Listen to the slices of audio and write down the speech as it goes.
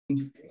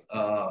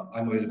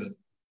I'm available.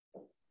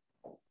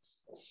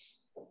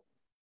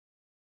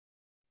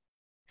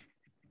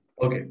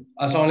 Okay.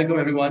 Assalamu alaikum,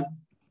 everyone.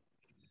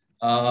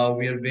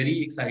 We are very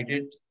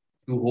excited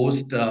to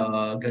host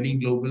Ghani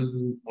Global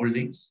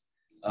Holdings.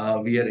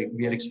 We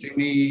are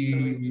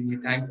extremely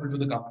thankful to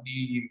the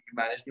company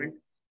management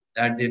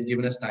that they've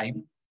given us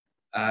time,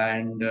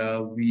 and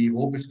we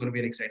hope it's going to be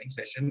an exciting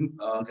session.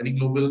 Ghani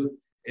Global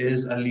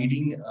is a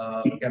leading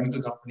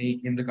chemical company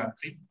in the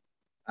country,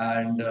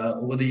 and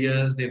over the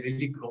years they've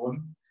really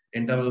grown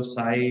in terms of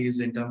size,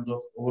 in terms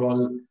of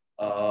overall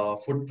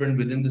footprint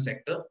within the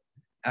sector,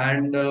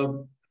 and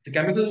the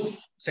chemical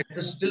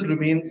sector still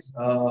remains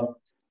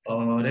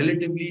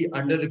relatively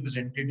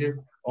underrepresented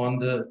on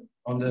the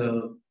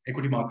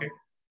equity market.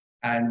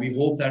 And we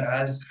hope that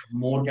as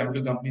more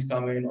chemical companies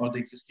come in or the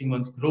existing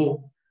ones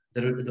grow,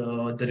 the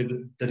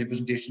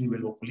representation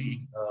will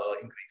hopefully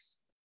increase.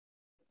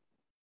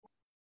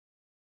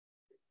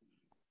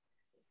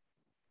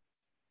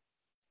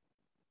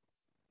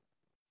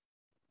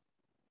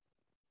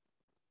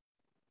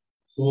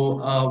 So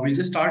we'll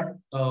just start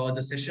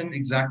the session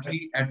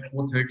exactly at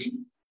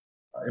 4:30,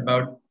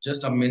 about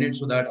just a minute,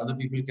 so that other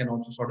people can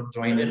also sort of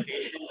join in.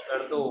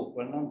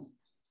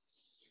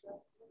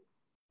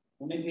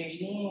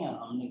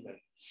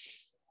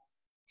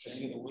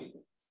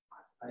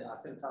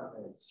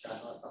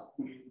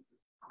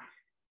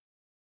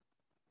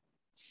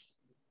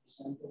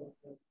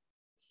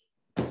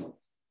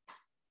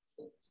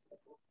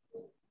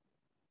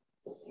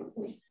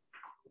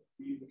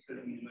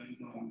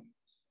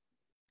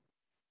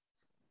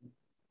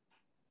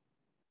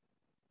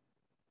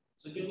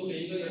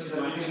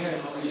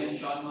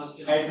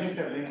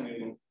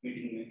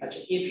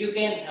 If you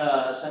can,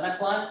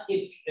 Sanakwan,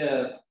 if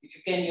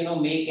you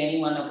can, make any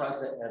one of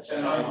us,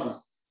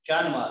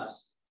 Shanmaz,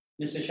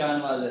 Mr.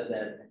 Shanmaz is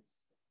there.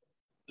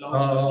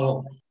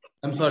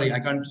 I'm sorry, I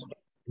can't.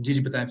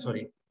 Gigi, I'm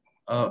sorry.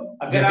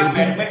 अगर आप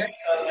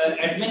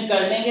admin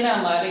कर लेंगे ना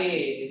हमारे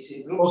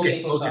group okay.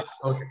 वो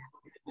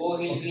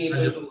will be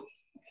able to.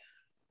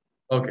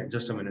 Okay,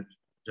 just a minute,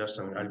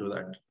 I'll do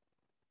that.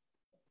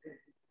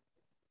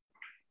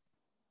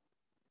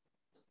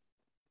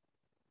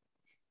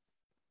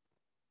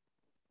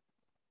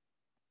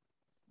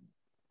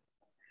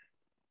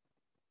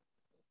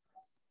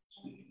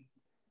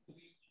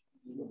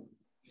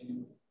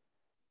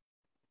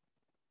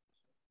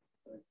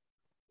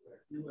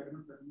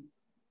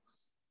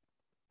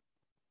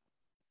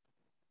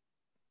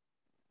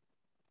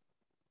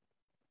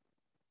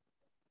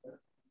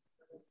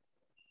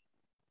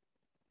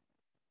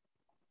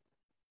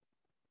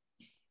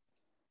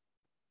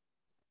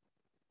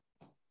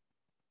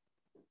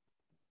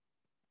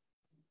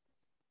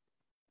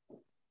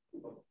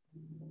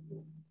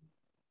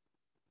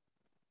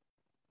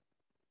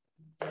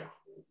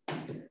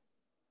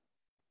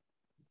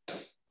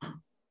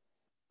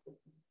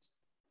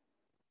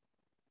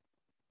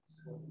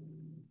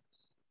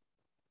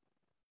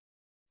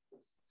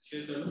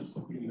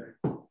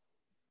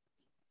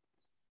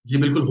 जी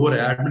बिल्कुल हो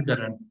रहा है, एडमिट कर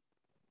रहे हैं.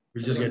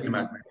 We'll just get them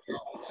admin.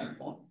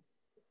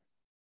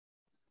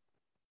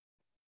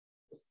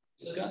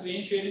 इसका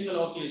स्क्रीन शेयरिंग का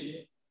लॉक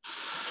कीजिए.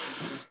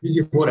 जी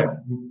हो रहा है.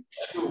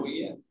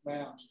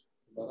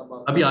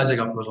 अभी आ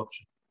जाएगा आपके पास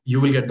option. You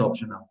will get the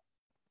option now.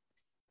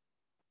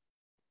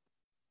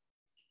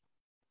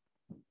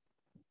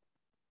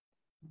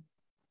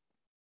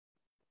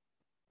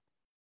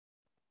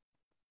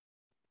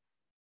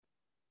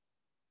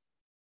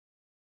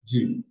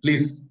 Ji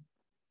please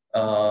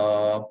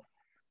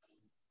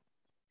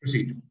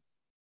proceed.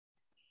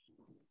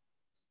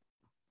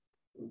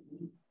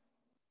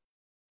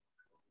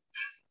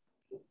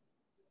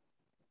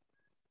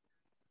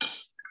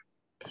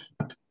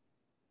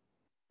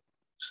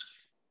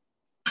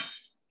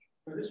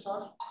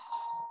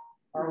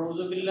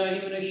 أعوذ بالله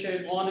من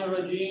الشيطان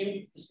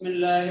الرجيم بسم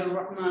الله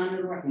الرحمن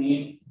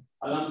الرحيم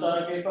ألم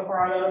تر كيف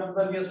فعل ربك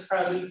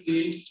بأصحاب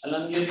الفيل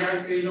ألم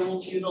يجعل كيدهم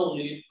في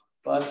تضليل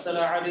وأرسل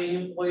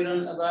عليهم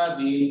طيرا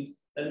أبابيل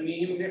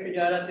ترميهم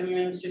بحجارة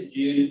من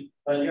سجيل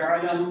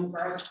فجعلهم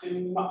كعصف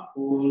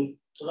مأكول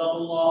صدق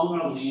الله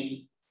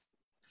العظيم.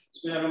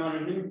 بسم الله الرحمن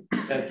الرحيم.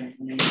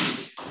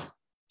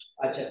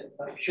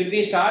 Should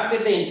we start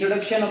with the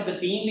introduction of the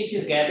team which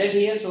is gathered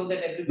here so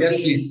that everybody? Yes,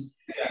 please.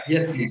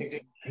 Yes, please.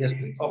 Yes,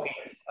 please. Okay.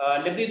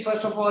 Let me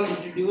first of all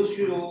introduce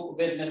you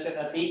with Mr.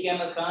 Atique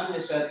Ahmed Khan.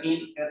 Mr.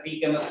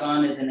 Atique Ahmed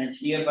Khan is an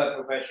engineer by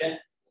profession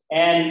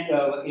and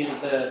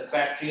is the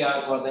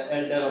patriarch or the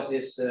elder of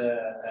this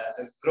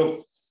group.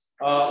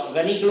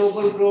 Ghani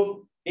Global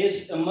Group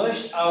is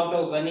emerged out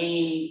of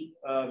Ghani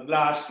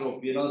Glass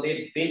Group.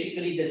 They're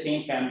basically the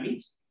same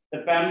family.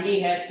 The family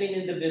has been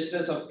in the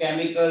business of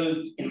chemical,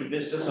 in the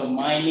business of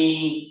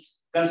mining,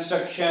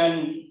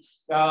 construction,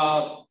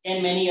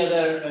 and many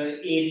other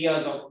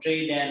areas of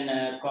trade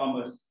and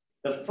commerce.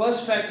 The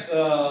first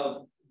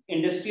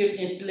industrial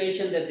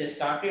installation that they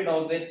started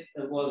off with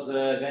was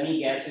Ghani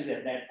gases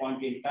at that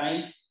point in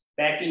time,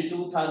 back in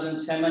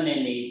 2007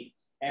 and 8.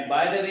 And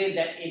by the way,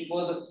 that it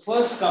was the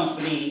first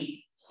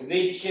company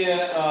which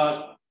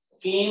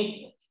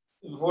came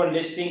before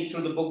listing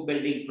through the book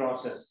building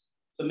process.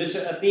 So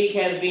Mr. Atique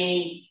has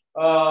been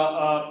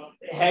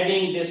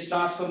heading this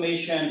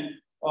transformation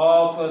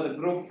of the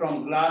group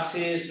from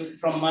glasses,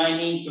 from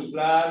mining to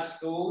glass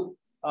to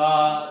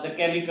the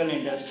chemical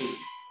industry.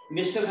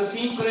 Mr.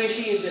 Wasim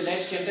Qureshi is the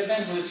next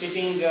gentleman who is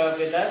sitting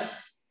with us.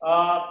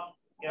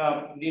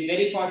 We're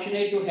very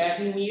fortunate to have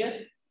him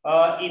here.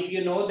 If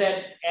you know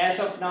that as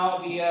of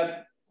now, we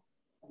are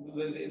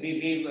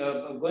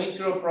going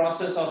through a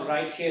process of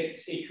right shape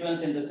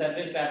issuance in the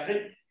surface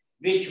fabric,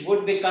 which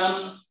would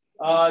become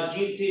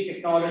G3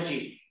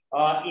 technology.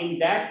 In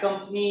that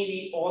company,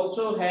 we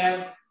also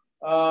have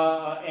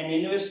an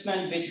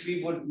investment which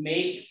we would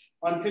make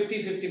on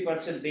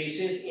 50-50%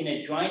 basis in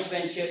a joint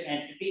venture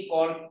entity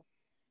called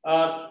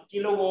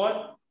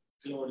Kilowatt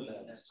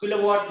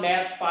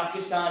Labs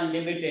Pakistan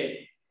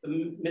Limited.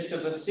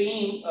 Mr.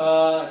 Wasim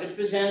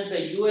represents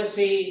the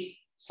USA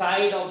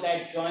side of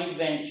that joint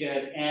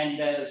venture, and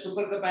the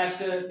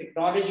supercapacitor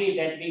technology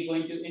that we're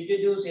going to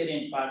introduce here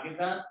in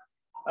Pakistan,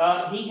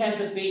 he has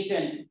the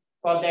patent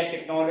for that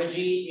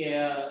technology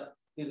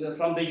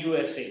from the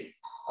USA.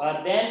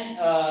 Then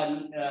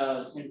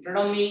in front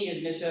of me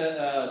is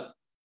Mr.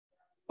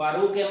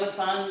 Farooq Ahmed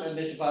Khan.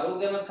 Mr.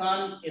 Farooq Ahmed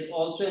Khan is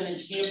also an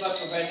engineer by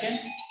profession,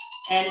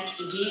 and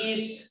he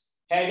is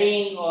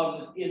heading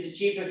or is the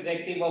chief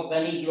executive of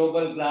Ghani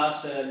Global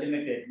Glass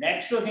Limited.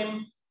 Next to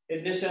him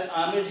is Mr.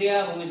 Amir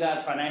Zia, who is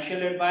our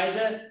financial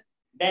advisor.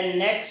 Then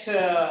next,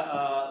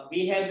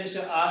 we have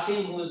Mr.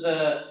 Asim, who is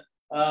the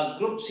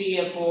group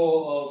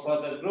CFO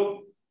for the group.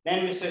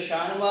 Then Mr.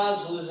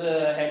 Shahnawaz, who's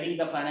heading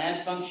the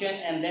finance function.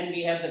 And then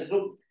we have the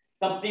group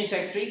company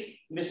secretary,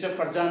 Mr.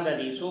 Farzan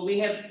Ali. So we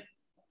have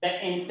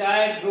the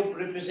entire group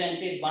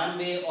represented one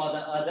way or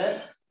the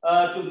other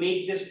to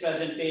make this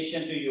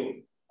presentation to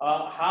you.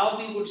 How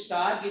we would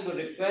start, we would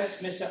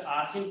request Mr.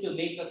 Asim to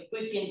make a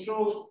quick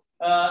intro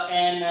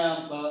and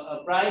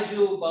apprise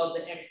you about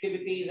the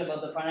activities,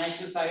 about the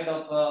financial side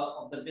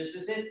of the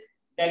businesses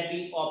that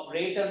we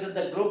operate under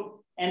the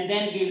group. And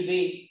then we'll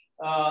be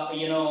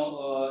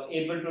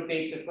able to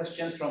take the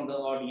questions from the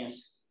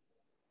audience.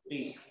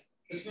 Please.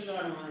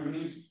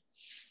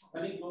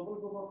 Ghani Global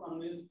Group of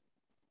Companies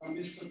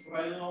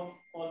comprised of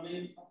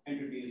following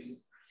entities: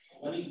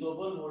 Ghani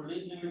Global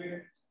Holdings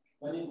Limited,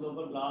 Ghani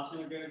Global Glass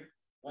Limited,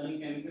 Ghani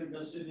Chemical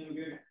Industries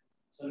Limited,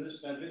 Service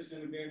Fabrics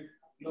Limited,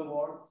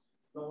 Kilowatt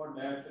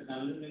Labs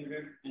Technology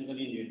Limited, and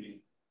Ghani Engineering.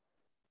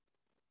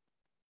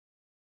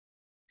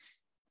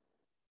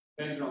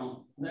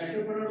 Background: the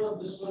entrepreneurs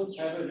of this group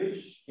have a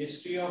rich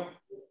history of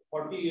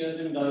 40 years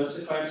in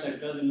diversified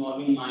sectors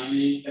involving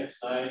mining,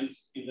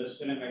 textiles,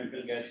 industrial and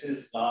medical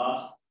gases,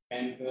 glass,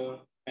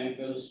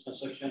 chemicals,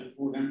 construction,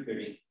 food, and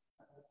trading.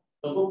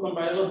 The group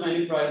comprises of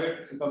many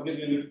private and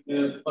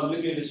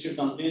publicly listed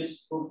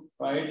companies who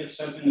pride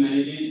itself in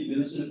managing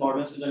business in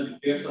accordance with the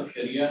dictates of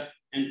Sharia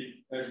and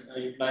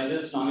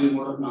utilizes Islamic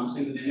mode of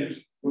financing within its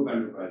group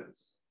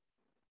enterprises.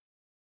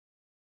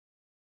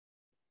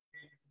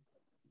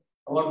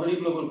 Our Ghani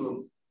Global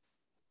Group.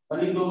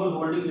 Ghani Global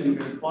Holding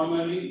Limited,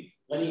 formerly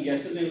Ghani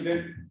Gases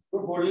Limited,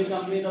 group holding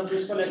company is the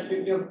principal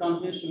activity of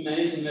companies to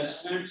manage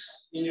investments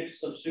in its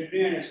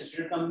subsidiary and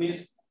associated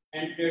companies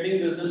and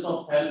trading business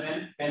of health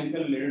and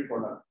chemical related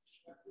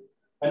products.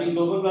 Ghani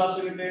Global Glass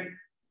Limited,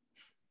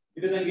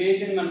 it is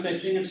engaged in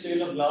manufacturing and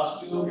sale of glass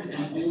tubes,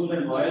 ampoules,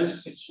 and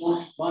vials. It's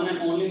one and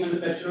only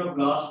manufacturer of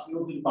glass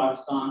tubes in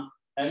Pakistan,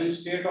 having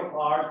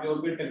state-of-the-art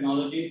pure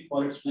technology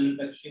for its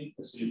manufacturing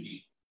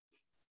facility.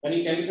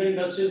 Ghani Chemical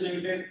Industries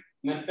Limited,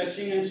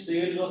 manufacturing and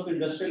sales of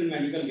industrial and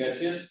medical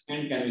gases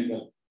and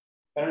chemical.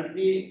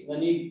 Currently,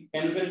 Ghani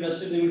Chemical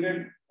Industries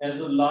Limited has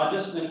the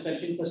largest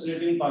manufacturing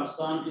facility in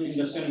Pakistan in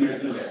industrial and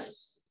medical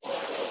gases.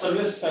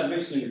 Service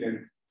Fabrics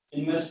Limited,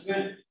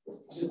 investment.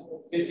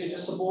 It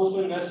is supposed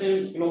to invest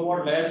in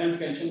Kilowatt Lab and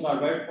calcium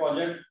carbide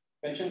project.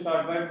 Calcium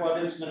carbide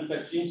projects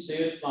manufacturing,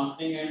 sales,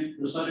 marketing, and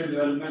research and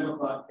development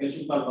of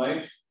calcium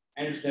carbide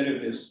and its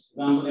derivatives.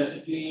 Example: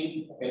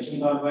 acetylene,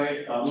 calcium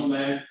carbide, carbon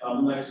black,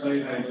 carbon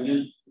dioxide,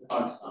 hydrogen,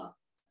 Pakistan.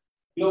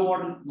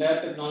 Kilowatt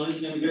Lab Technology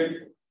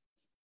Limited,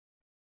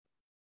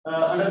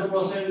 under the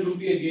process will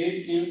be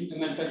engaged in the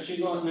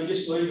manufacturing of energy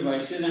storage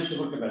devices and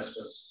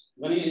supercapacitors.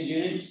 Ghani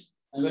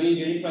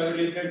Engineering Private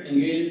Limited,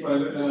 engaged in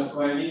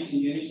providing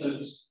engineering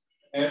services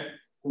at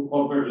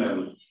corporate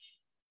level.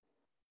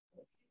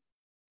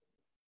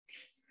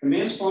 The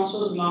main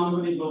sponsors belong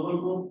to the global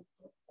group.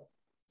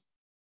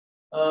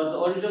 The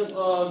origin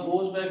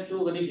goes back to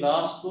Ghani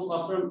Glass Group.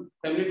 After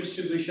family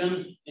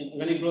distribution,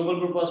 Ghani Global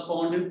Group was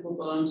founded in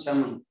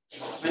 2007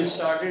 when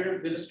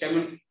started with its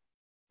chemical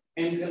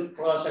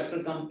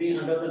sector company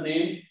under the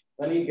name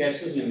Ghani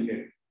Gases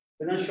Limited.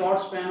 Within a short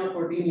span of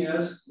 14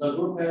 years, the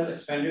group has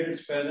expanded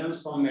its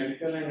presence from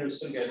medical and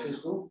industrial gases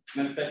to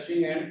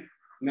manufacturing and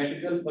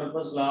medical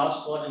purpose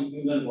glass for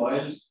ampoules and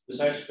vials,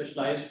 besides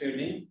specialized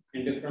trading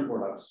in different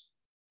products.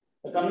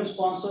 The company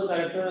sponsor,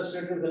 director,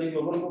 associated with Ghani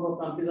Global Group of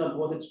companies are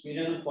both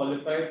experienced and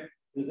qualified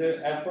with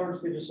their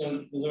efforts which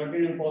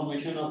resulted in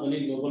formation of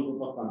Ghani Global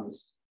Group of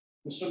companies.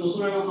 Mr.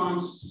 Ahmed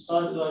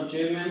Khan,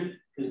 Chairman,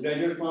 He's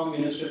graduate from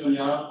University of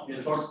Punjab. He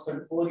has got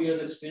 34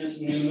 years experience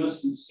in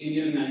numerous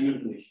senior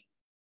management positions.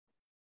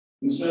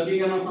 Mr.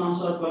 Atique Ahmed Khan,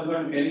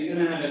 qualified mechanical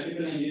and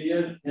electrical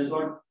engineer, has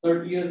got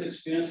 30 years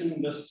experience in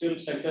industrial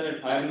sector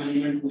at higher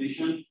management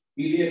position.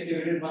 He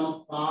reactivated one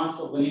of plants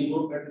of Ghani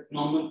Group at a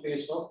phenomenal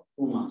pace of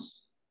 2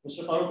 months.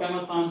 Mr. Farooq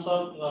Ahmed Khan,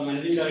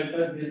 managing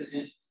director,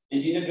 is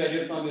engineer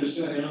graduate from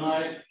University of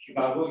Illinois,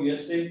 Chicago,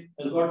 USA,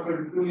 has got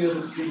 22 years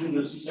experience in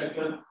industrial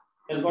sector,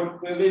 has got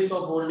privilege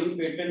of holding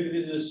patent which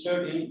is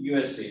registered in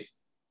USA.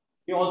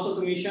 He also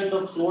commissioned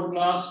the float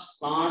glass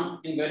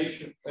plant in very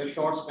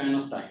short span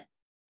of time.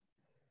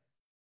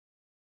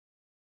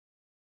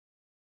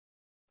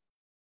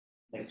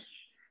 Next.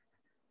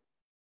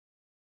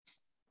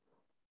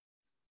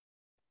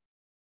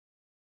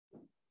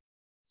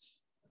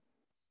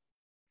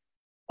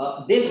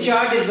 This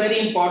chart is very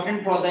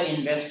important for the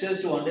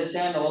investors to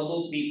understand, all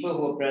those people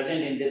who are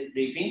present in this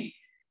briefing.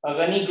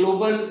 Ghani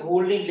Global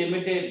Holding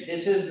Limited,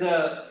 this is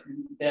the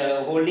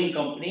holding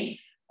company,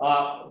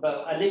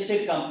 a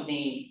listed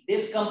company.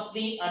 This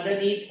company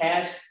underneath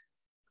has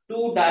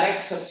 2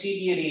 direct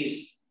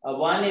subsidiaries.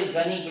 One is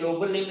Ghani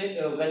Global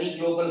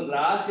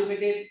Glass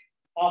Limited,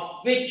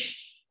 of which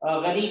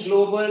Ghani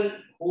Global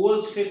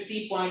holds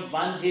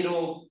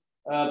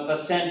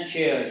 50.10%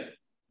 shares.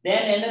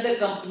 Then another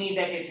company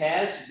that it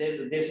has,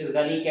 this is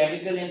Ghani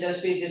Chemical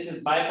Industry. This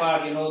is by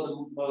far, you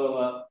know,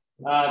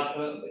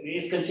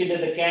 is considered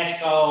the cash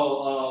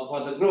cow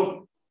for the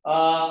group.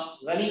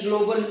 Ghani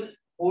Global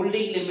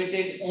Holding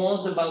Limited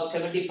owns about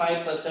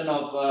 75%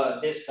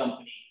 of this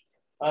company.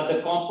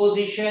 The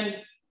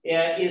composition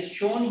is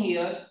shown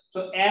here.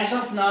 So as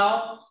of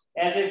now,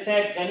 as I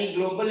said, Ghani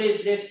Global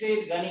is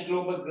listed. Ghani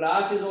Global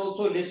Glass is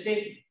also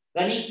listed.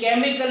 Ghani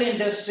Chemical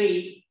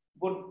Industry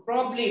would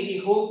probably, we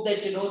hope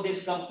that, you know,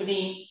 this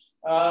company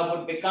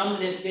would become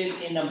listed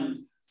in a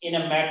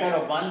matter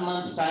of 1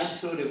 month's time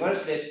through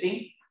reverse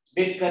listing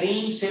with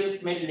Kareem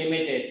Silk Mill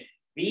Limited.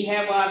 We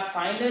have our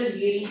final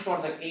hearing for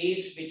the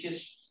case, which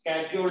is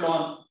scheduled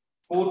on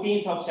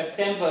 14th of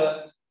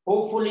September.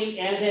 Hopefully,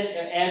 as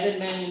and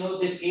when, you know,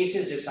 this case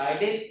is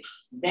decided,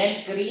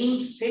 then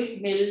Kareem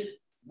Silk Mill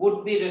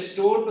would be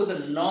restored to the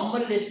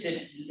normal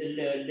listed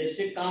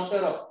counter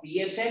of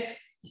PSX,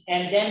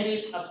 and then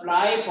we'll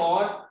apply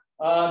for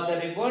the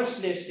reverse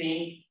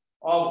listing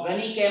of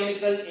Ghani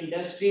Chemical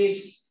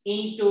Industries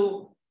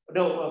into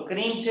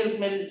Kareem Silk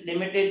Mill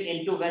Limited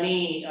into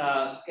Ghani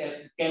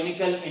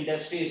Chemical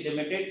Industries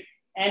Limited.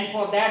 And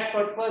for that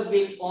purpose,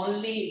 we'll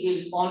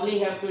only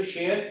have to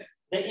share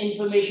the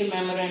information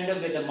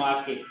memorandum with the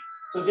market.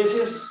 So this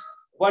is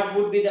what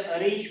would be the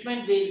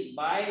arrangement. We'll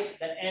by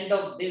the end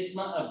of this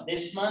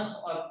month,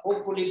 or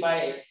hopefully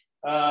by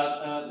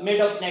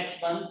mid of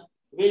next month,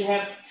 we'll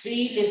have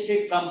 3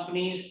 listed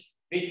companies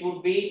which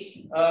would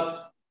be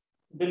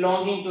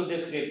belonging to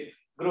this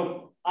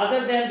group.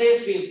 Other than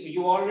this,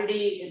 you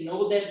already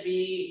know that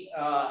we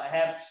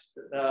have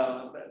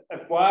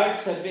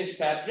acquired Service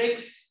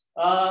Fabrics.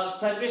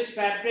 Service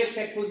Fabrics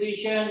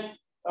acquisition,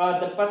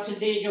 the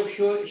percentage of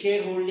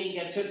shareholding,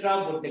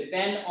 etc., would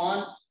depend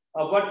on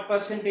what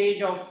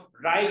percentage of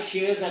right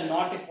shares are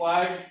not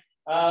acquired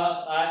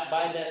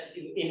by the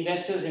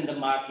investors in the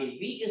market.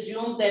 We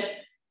assume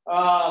that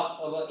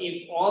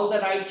if all the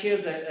right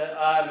shares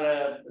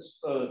are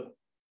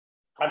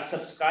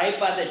subscribed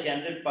by the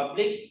general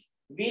public,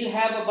 we'll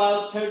have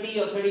about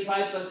 30 or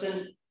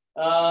 35%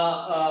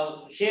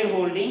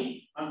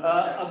 shareholding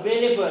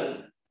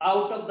available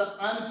out of the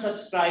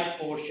unsubscribed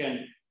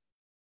portion,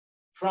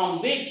 from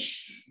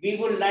which we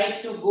would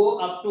like to go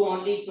up to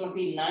only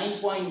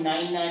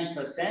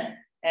 29.99%,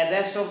 and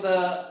rest of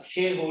the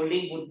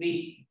shareholding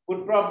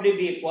would probably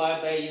be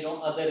acquired by, you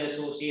know, other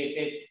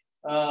associated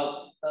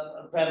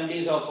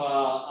families of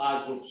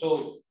our group.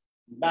 So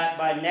that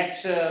by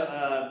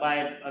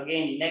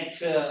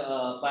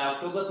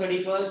October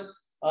 31st,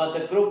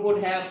 the group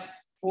would have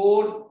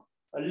 4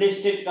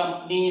 listed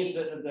companies.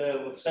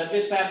 The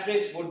Service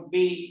Fabrics would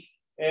be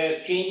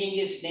changing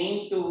its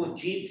name to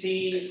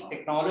G3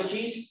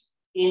 Technologies.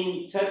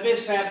 In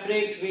Service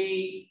Fabrics,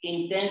 we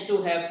intend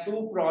to have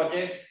 2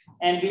 projects,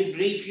 and we'll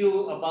brief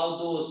you about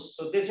those.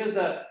 So this is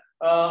the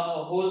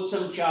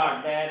wholesome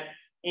chart that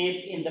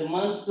if in the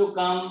months to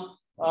come,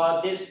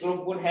 this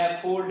group would have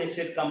 4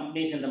 listed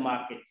companies in the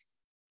market.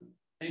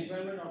 Thank you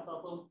very much,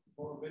 Aftab,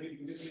 for very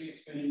beautifully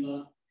explaining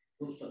the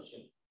group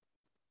structure.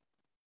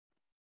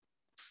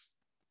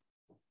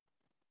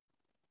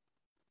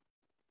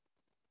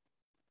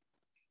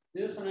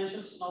 There is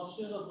financial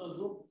synopsis of the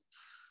group,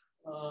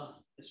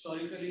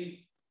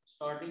 historically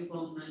starting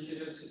from financial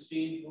year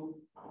 16 to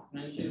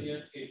financial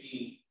year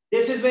 18.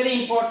 This is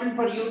very important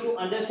for you to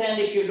understand.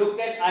 If you look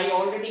at, I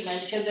already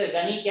mentioned that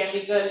Ghani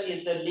Chemical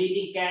is the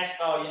leading cash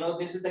cow. You know,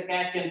 this is the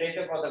cash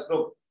generator for the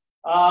group.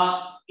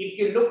 If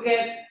you look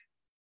at,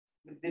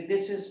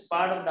 this is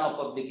part of now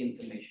public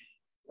information.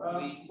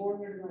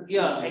 Board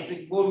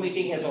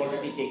meeting has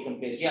already taken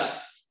place. Yeah.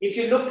 If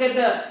you look at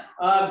the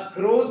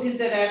growth in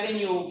the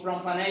revenue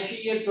from financial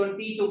year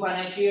 20 to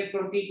financial year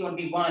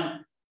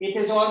 2021, it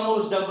is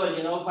almost double.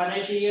 You know,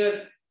 financial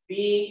year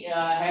we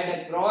had a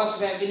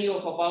gross revenue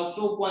of about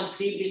 2.3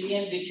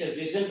 billion, which has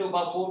risen to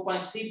about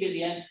 4.3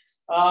 billion.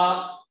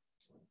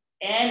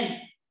 And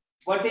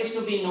what is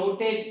to be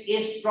noted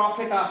is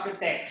profit after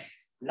tax.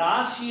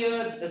 Last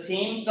year, the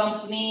same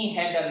company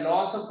had a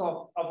loss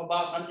of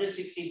about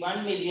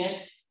 161 million.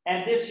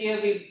 And this year,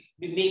 we'll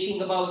be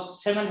making about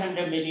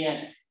 700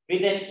 million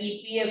with an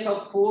EPS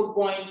of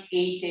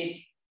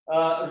 4.88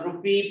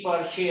 rupee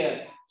per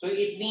share. So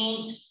it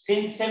means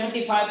since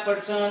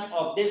 75%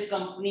 of this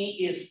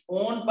company is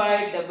owned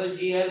by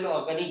GGL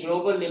or Ghani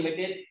Global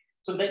Limited,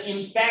 so the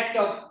impact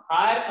of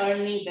higher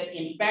earning, the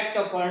impact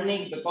of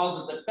earning because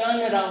of the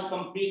turnaround,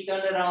 complete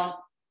turnaround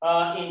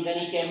in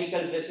Ghani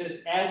chemical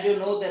business. As you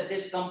know that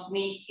this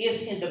company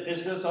is in the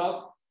business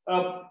of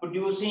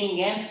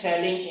producing and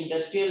selling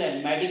industrial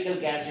and medical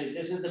gases.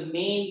 This is the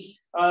main,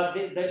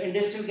 the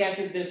industrial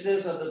gases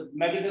business or the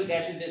medical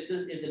gases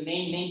business is the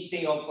main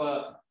mainstay of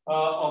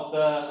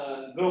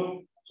the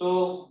group.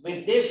 So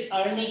with this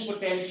earning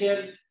potential,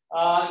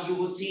 you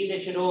would see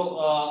that, you know,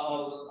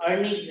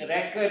 earning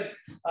record,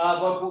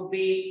 what would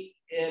be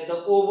the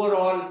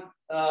overall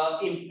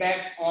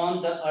impact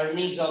on the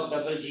earnings of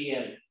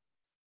GGL.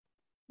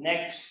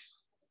 Next.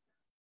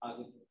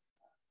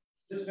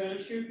 This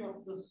balance sheet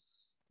of the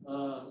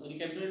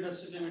Capital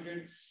Industries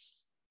Limited.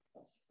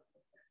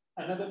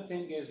 Another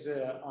thing is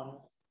on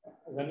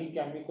Ghani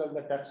Chemical,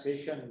 the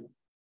taxation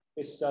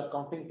is the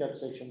accounting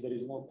taxation. There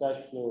is no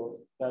cash flow,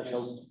 cash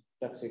out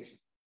taxation.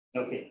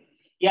 Okay.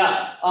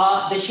 Yeah.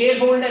 The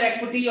shareholder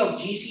equity of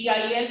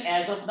GCIL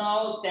as of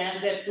now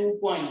stands at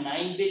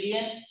 2.9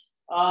 billion.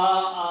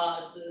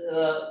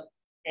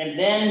 And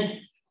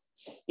then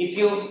if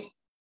you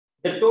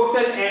the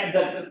total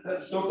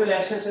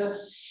assets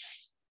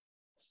is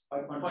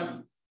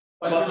 5.9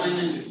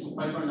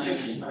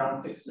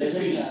 around 6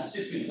 billion.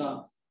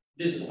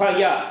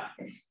 Yeah.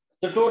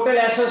 The total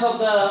assets of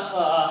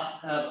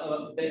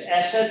the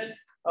asset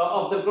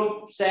of the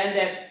group stand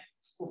at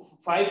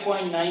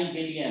 5.9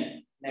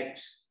 billion.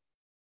 Next.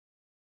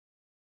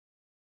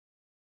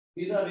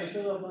 These are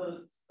ratios of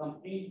the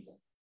company.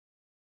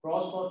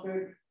 Gross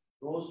profit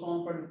rose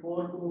from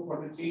 24 to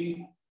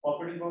 43.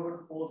 Operating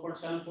profit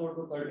 4.74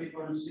 to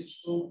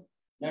 30.62.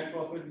 Net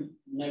profit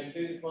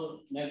negative was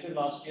negative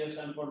last year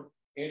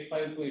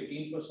 7.85 to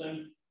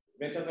 18%.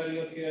 Breakup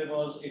value of share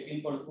was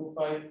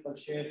 18.25 per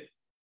share.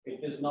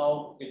 It is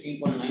now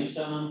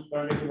 18.97.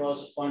 Currently it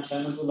was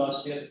 0.72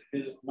 last year. It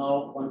is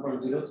now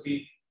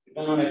 1.03.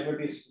 Return on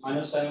equity is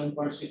minus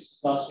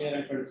 7.6 last year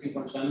and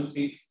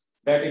 23.73.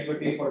 Debt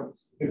equity for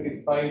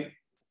 55,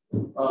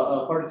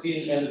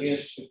 43 as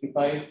against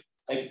 55.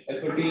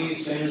 Equity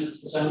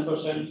stands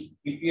 7%.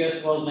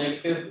 EPS was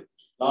negative.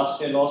 Last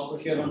year loss per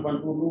share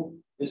 1.22.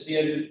 This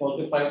year it is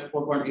positive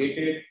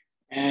 4.88.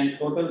 And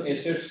total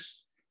assets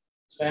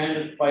stand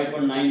at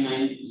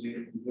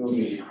 5.990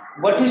 million.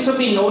 What is to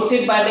be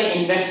noted by the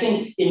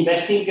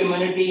investing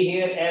community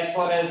here as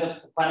far as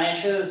the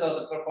financials or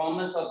the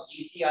performance of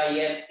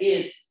GCIL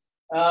is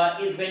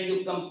when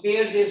you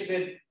compare this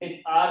with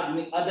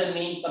our other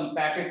main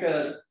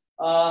competitors,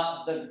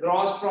 the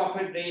gross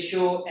profit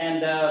ratio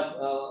and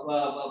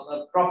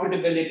the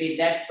profitability,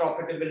 net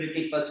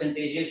profitability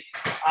percentages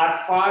are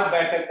far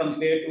better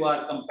compared to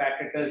our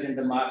competitors in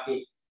the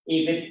market.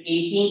 With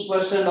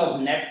 18% of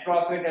net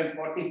profit and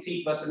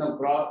 43% of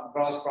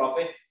gross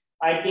profit,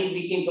 I think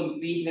we can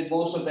compete with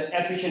most of the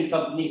efficient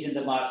companies in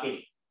the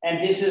market.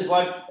 And this is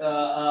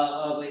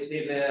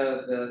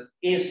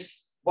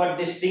what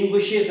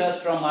distinguishes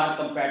us from our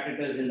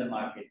competitors in the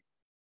market.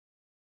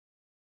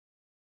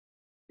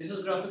 This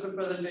is graphical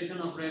presentation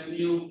of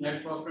revenue,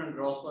 net profit, and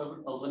gross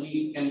profit of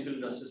Ghani Chemical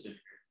Industries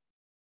Limited.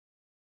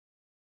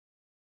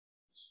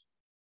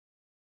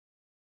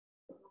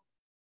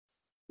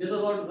 This is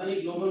about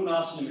Ghani Global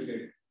Glass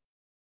Limited.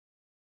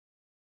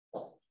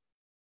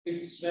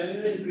 Its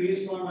revenue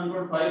increased from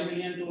 1.5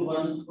 million to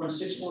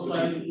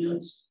 1.645 million.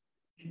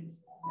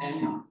 And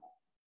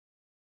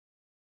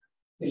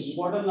its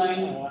bottom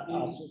line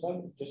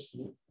just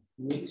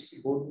mix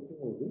both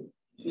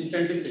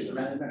incentive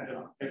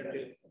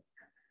figure.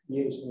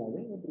 ये इसमें आ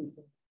जाएगा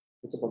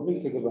तो public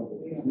figure बनते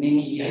हैं नहीं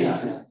ये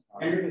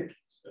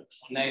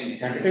नहीं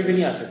candidate भी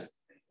नहीं आ सकते.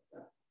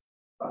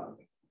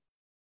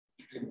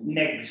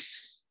 Next.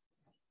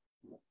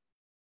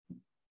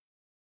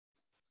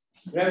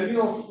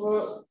 Revenue of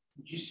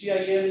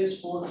GCIL is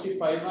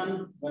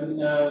 4351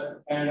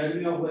 and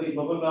revenue of Ghani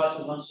Global Glass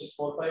is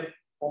 1645.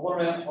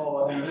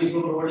 Overall Ghani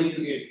Global Holding is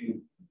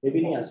 80. ये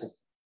भी नहीं आ सकते.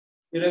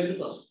 ये revenue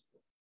तो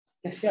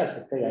कैसे आ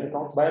सकता है यार?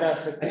 अकाउंट बाहर आ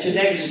सकता है.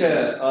 Next.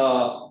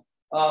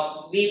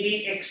 We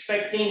be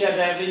expecting a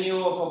revenue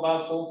of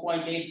about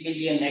 4.8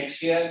 billion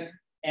next year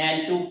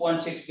and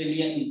 2.6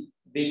 billion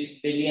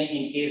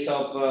in case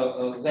of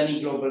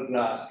Ghani Global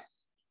Glass.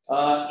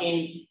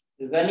 In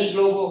Ghani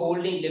Global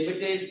Holding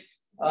Limited,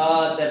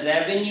 the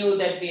revenue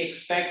that we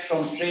expect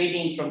from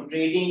trading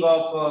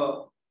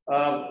of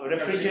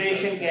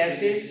refrigeration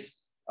gases,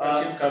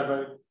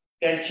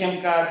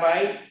 calcium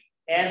carbide,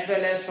 as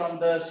well as from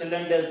the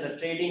cylinders, the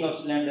trading of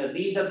cylinders.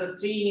 These are the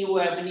three new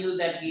avenues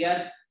that we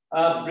are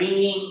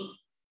bringing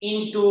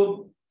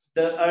into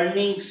the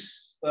earnings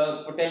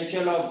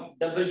potential of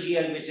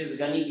GGL, which is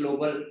Ghani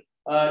Global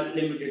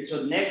Limited.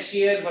 So next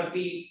year, what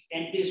we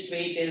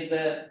anticipate is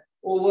the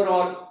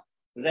overall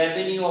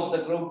revenue of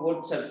the group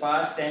would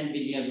surpass 10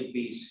 billion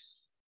rupees.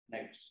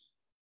 Next.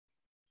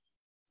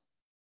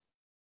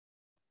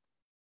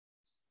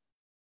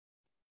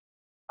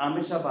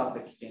 Aamir साहब आप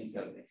explain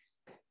कर दें।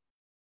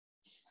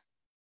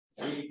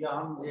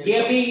 ये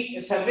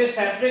अभी service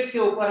fabric के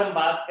ऊपर हम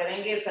बात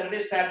करेंगे।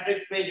 सर्विस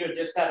फैब्रिक पे जो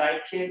जिसका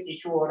राइट शेयर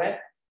इशू हो रहा है,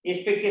 इस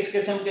पे किस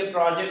किस्म के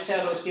प्रोजेक्ट्स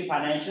है और उसकी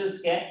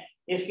फाइनेंशियल्स क्या है,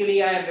 इसके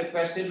लिए I have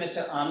requested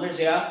mister Aamir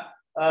Zia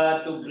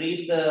to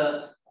brief the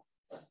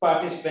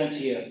participants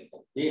here.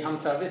 जी, हम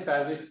सर्विस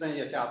फैब्रिक्स में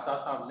जैसे आफ्ताब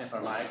साहब ने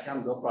फरमाया कि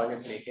हम 2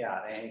 प्रोजेक्ट लेके आ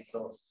रहे हैं।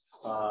 तो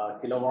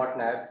किलोवाट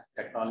लैब्स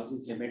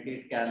टेक्नोलॉजीज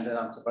लिमिटेड के अंदर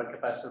हम सुपर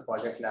कैपेसिटर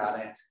प्रोजेक्ट ला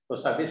रहे हैं। तो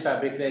सर्विस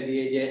फैब्रिक के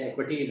लिए ये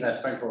इक्विटी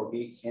इन्वेस्टमेंट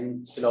होगी in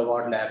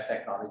kilowatt labs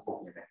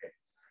technologies limited.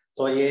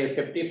 तो ये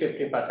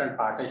 50-50%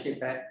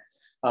 पार्टनरशिप है,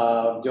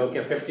 जो कि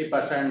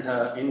 50%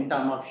 इन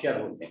टर्म ऑफ शेयर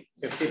होंगे,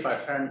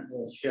 50%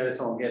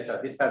 शेयर्स होंगे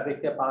सर्विस फैब्रिक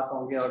के पास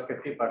होंगे और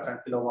 50%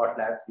 किलोवाट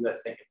लैब्स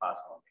यूएसए के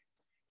पास होंगे।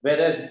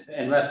 Whereas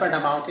investment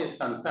amount is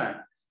concerned,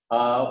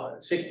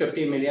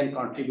 650 million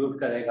contribute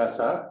करेगा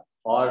सर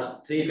और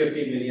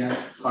 350 million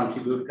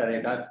contribute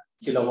करेगा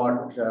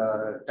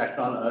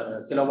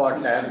किलोवाट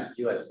लैब्स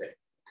यूएसए।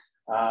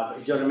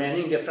 जो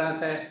रिमेनिंग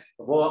डिफरेंस है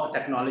वो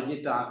टेक्नोलॉजी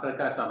ट्रांसफर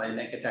का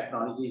समझने के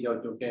टेक्नोलॉजी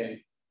जो कि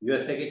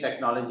यूएसए की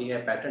टेक्नोलॉजी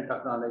है, पैटेंट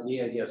टेक्नोलॉजी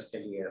है, ये उसके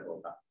लिए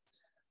होगा।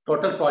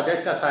 टोटल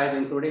प्रोजेक्ट का size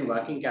including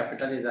working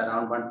capital is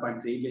around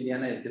 1.3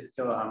 billion है,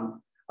 जिसको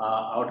हम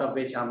आउट ऑफ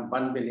विच हम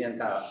 1 बिलियन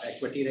का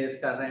इक्विटी रेज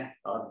कर रहे हैं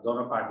और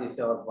दोनों पार्टी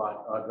से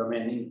और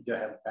रिमेनिंग जो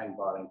है बैंक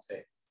बोरिंग से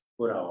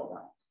पूरा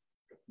होगा।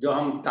 जो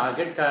हम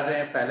टारगेट कर रहे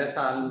हैं पहले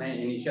साल में,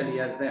 इनिशियल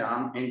ईयर में,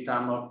 हम इन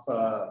टर्म ऑफ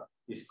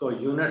इसको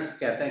यूनिट्स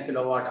कहते हैं,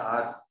 किलोवाट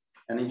आवर्स,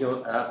 यानी जो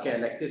आपके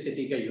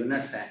इलेक्ट्रिसिटी के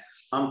यूनिट्स हैं,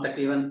 हम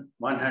तकरीबन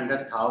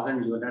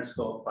 100,000 यूनिट्स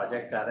को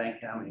प्रोजेक्ट कर रहे हैं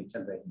कि हम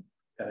इनिशियल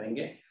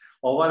करेंगे।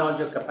 ओवरऑल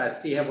जो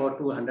कैपेसिटी है वो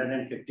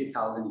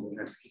 250,000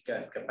 यूनिट्स की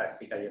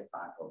कैपेसिटी का ये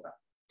प्लांट होगा।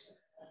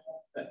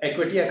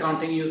 इक्विटी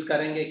अकाउंटिंग यूज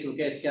करेंगे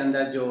क्योंकि इसके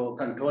अंदर जो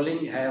कंट्रोलिंग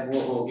है वो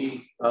होगी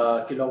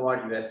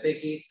किलोवाट यूएसए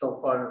की। तो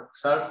फॉर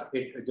सर्फ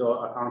इट जो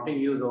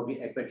अकाउंटिंग यूज होगी,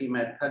 इक्विटी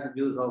मेथड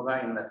यूज होगा,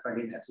 इन्वेस्टमेंट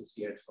इन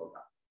एसोसिएट्स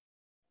होगा।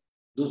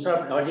 दूसरा,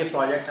 और ये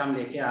प्रोजेक्ट हम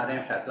लेके आ रहे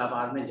हैं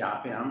फैसलाबाद में, जहाँ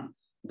पे हम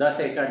 10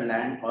 एकड़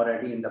land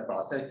already in the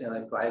process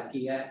acquire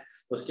किया है,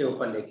 उसके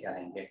ऊपर लेके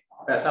आएंगे।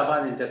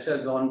 फैसलाबाद इंडस्ट्रियल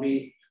जोन भी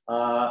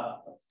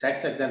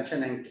टैक्स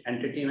एग्जेम्पशन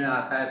एंटिटी में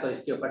आता है, तो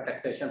इसके ऊपर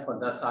टैक्सेशन फॉर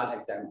 10 साल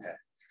एग्जेम्प्ट है।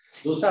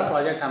 दूसरा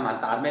प्रोजेक्ट हम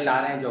हतार में ला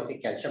रहे हैं, जो कि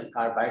कैल्शियम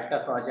कार्बाइड का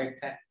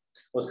प्रोजेक्ट है।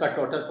 उसका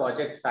टोटल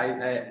प्रोजेक्ट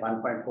साइज है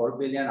 1.4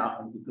 बिलियन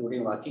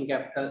इंक्लूडिंग वर्किंग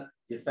कैपिटल,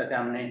 जिसमें से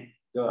हमने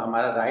जो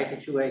हमारा राइट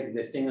इशू है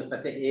एग्जिस्टिंग,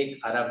 उसमें से 1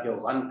 अरब जो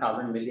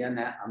 1000 मिलियन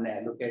है हमने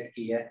एलोकेट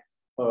की है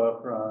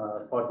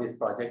for this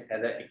project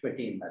as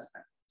equity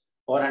investment.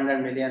 400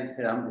 million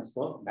फिर हम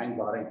इसको बैंक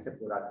बोरिंग से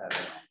पूरा कर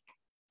रहे हैं।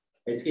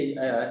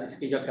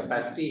 इसकी जो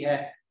कैपेसिटी है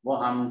वो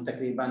हम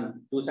तकरीबन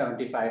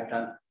 275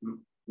 ton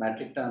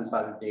matric ton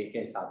per day के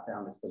हिसाब से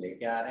हम इसको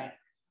लेके आ रहे हैं।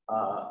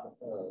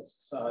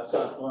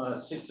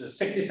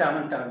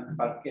 67 टन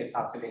पर के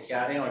हिसाब से लेके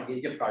आ रहे हैं। और ये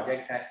जो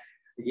प्रोजेक्ट है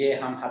ये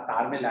हम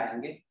हतार में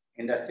लाएंगे,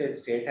 इंडस्ट्रियल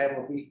स्टेट है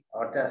वो भी,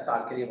 और 10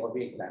 साल के लिए वो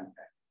भी एग्जाम्प्ट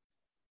है।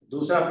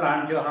 दूसरा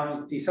प्लांट जो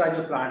हम, तीसरा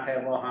जो प्लांट है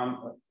वो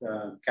हम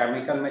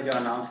केमिकल में जो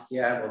अनाउंस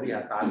किया है वो भी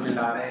हतार में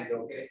ला रहे हैं, जो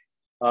कि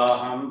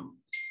हम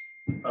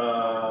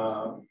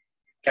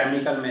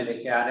केमिकल में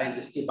लेके आ रहे हैं,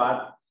 जिसकी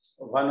बात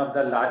वन ऑफ द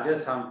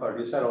लार्जेस्ट हम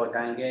प्रोड्यूसर हो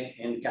जाएंगे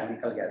इन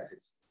केमिकल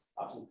गैसेस।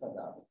 आप उसका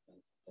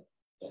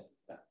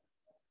गैसेस का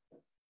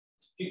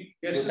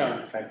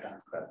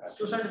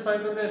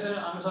 275 में ऐसे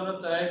हमें समझ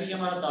बताया कि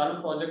हमारा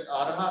तारुफ प्रोजेक्ट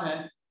आ रहा है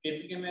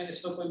केपीके में,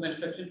 इसका कोई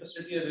मैन्युफैक्चरिंग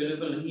फैसिलिटी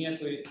अवेलेबल नहीं है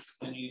कोई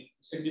यानी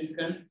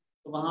सिग्निफिकेंट,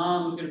 तो वहाँ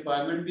उनकी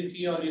रिक्वायरमेंट भी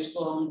थी और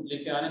इसको हम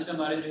लेके आने से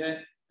हमारे जो है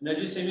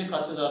एनर्जी सेविंग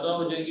खासी ज़्यादा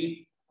हो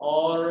जाएगी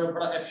और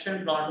बड़ा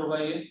एफिशिएंट प्लांट होगा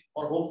ये,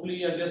 और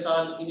होपफुली अगले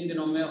साल इन्हीं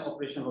दिनों में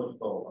ऑपरेशन हो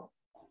चुका होगा।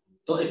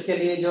 तो इसके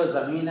लिए जो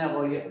जमीन है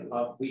वो ये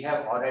we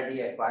have already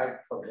acquired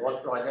for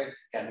both project,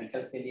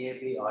 chemical के लिए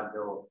भी और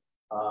जो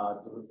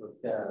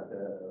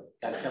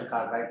कैल्शियम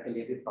कार्बाइड के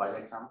लिए भी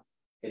प्रोजेक्ट हम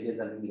के लिए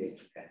जमीन ले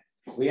चुके हैं।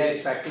 वी आर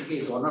एक्सपेक्टिंग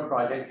कि दोनों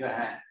प्रोजेक्ट जो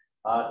हैं,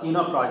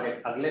 तीनों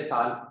प्रोजेक्ट अगले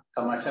साल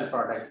कमर्शियल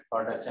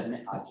प्रोडक्शन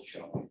में आ चुके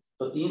होंगे।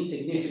 तो 3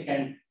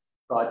 सिग्निफिकेंट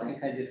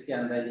प्रोजेक्ट हैं जिसके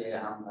अंदर ये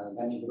हम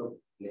गनी ग्रुप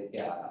लेके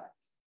आ रहा है।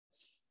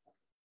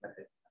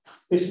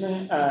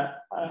 इसमें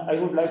I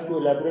would like to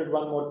elaborate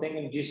one more thing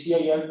in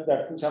GCIL,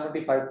 that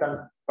 275 ton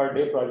per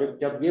day project.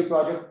 जब ये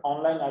प्रोजेक्ट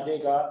ऑनलाइन आ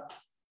जाएगा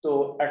तो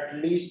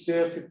at least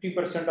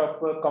 50% of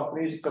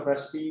companies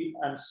capacity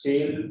and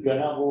cell जो है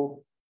ना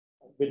वो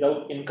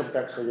विदाउट इनकम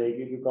टैक्स हो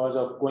जाएगी, because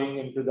of going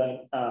into the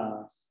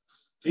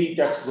free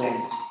tax zone.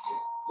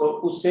 तो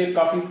उससे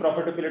काफी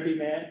प्रॉफिटेबिलिटी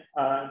में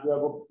जो है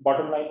वो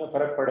बॉटम लाइन में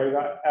फर्क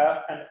पड़ेगा।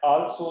 And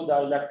also the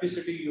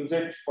electricity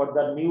usage for the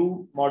new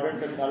modern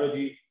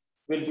technology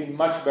will be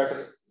much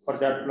better for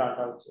that plant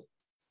also.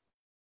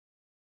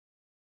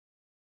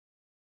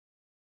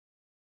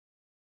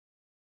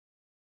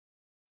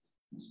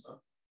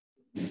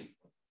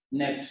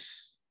 Next.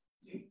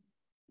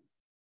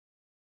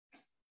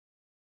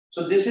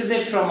 So this is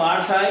it from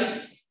our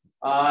side.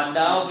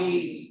 Now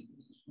we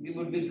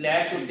would be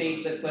glad to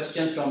take the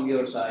questions from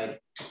your side.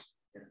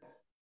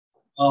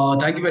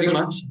 Thank you very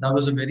much. That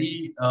was a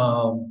very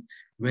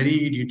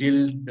very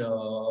detailed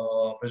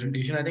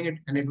presentation. I think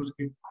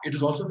it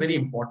was also very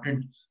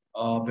important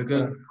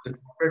because the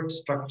corporate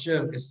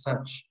structure is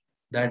such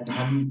that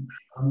हम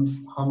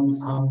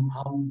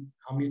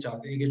ये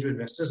चाहते हैं कि जो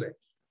investors हैं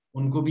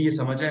उनको भी ये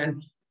समझ आए, and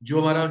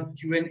जो हमारा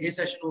Q&A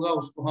session होगा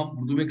उसको हम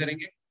उर्दू में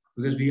करेंगे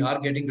because we are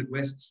getting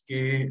requests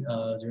के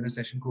जो है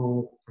session को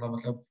थोड़ा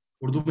मतलब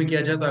उर्दू में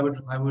किया जाए, तो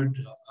I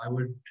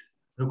would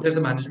request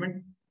the management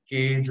कि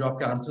जो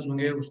आपके आंसर्स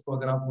होंगे उसको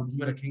अगर आप उर्दू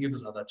में रखेंगे तो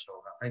ज्यादा अच्छा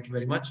होगा. Thank you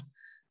very much.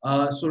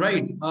 So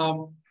right,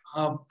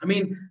 I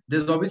mean,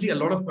 there's obviously a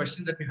lot of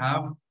questions that we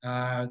have.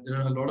 There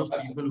are a lot of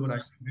people who are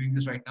actually doing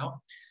this right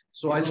now.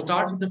 So I'll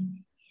start with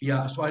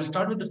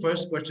the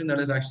first question that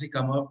has actually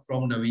come up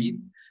from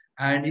Naveed,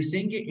 and he's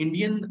saying that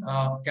Indian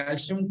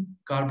calcium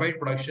carbide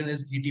production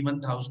is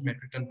 81,000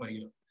 metric ton per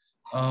year.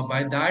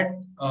 By that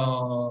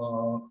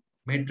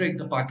metric,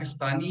 the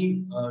Pakistani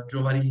जो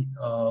हमारी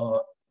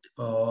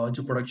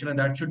जो production है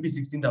that should be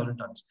 16,000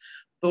 tons.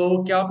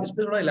 तो क्या आप इस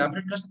पे थोड़ा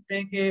elaborate कर सकते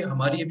हैं कि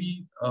हमारी अभी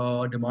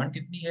डिमांड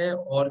कितनी है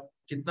और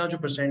कितना जो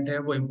 % है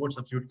वो इंपोर्ट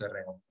सब्स्टिट्यूट कर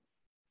रहे हैं?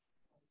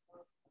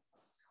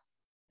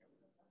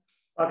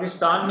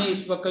 पाकिस्तान में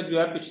इस वक्त जो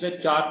है पिछले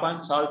 4-5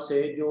 साल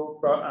से जो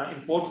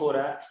इंपोर्ट हो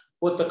रहा है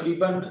वो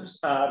तकरीबन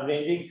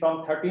ranging from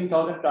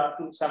 13,000 ton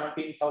to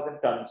 17,000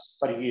 turns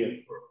per year.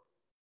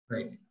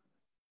 Right,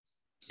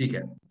 ठीक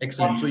है,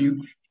 excellent. So you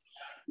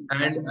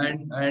and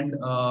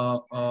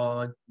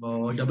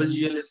double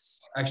GL is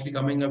actually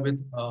coming up with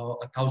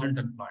 1,000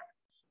 ton plant.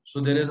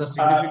 So there is a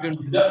significant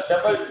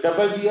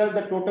double GL.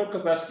 The total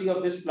capacity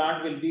of this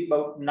plant will be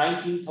about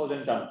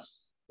 19,000 tons,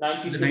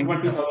 19 to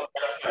 20,000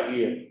 tons per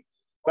year.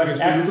 But okay,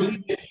 so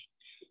actually,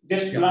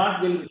 this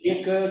plant will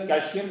make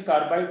calcium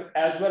carbide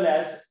as well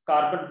as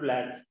carbon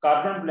black.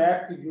 Carbon black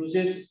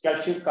uses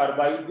calcium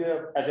carbide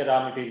as a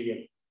raw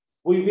material.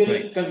 We will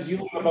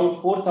consume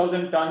about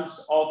 4,000 tons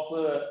of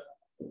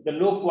the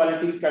low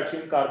quality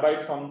calcium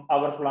carbide from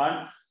our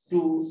plant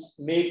to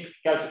make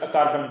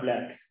carbon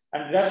black,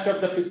 and rest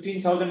of the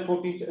 15,000,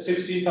 14,000,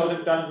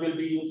 16,000 tons will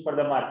be used for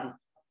the market.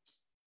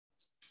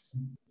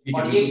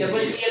 और ये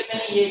double GL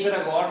में ये जरा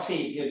गौर से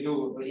जो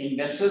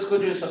investors को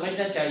जो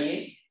समझना चाहिए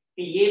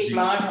कि ये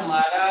प्लांट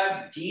हमारा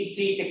G3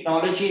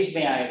 टेक्नोलॉजीज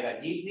में आएगा.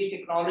 G3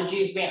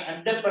 टेक्नोलॉजीज में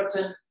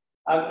 100%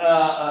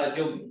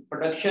 जो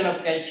प्रोडक्शन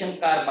ऑफ कैल्शियम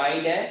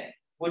कार्बाइड है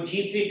वो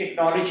G3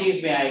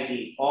 टेक्नोलॉजीज में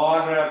आएगी. और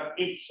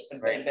इट्स द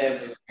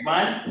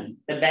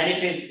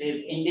बेनिफिट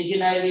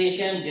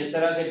इंडिजिनाइजेशन, जिस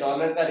तरह से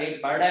डॉलर का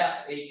रेट बढ़ रहा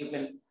है, यू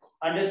कैन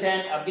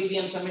अंडरस्टैंड. अभी भी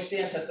हम समझते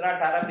हैं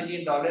 $17-18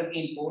 बिलियन की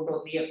इंपोर्ट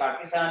होती है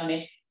पाकिस्तान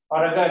में,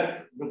 और अगर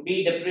रुपी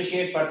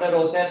डिप्रिशिएट फर्दर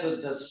होता है तो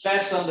the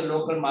stress on the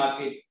local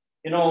market,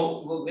 you know,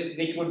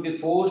 which would be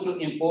forced to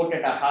import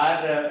at a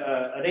higher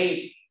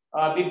rate.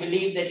 We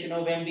believe that, you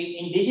know, when we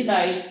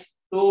indigenize,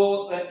 so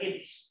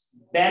its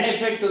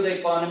benefit to the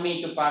economy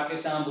to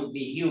Pakistan would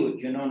be huge.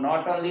 You know,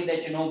 not only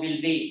that, you know,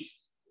 we'll be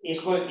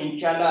इसको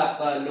इंशाल्लाह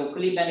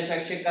locally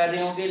manufacture कर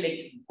रहे होंगे,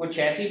 लेकिन कुछ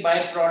ऐसी by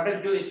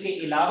product जो इसके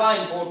अलावा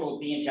इंपोर्ट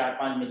होती हैं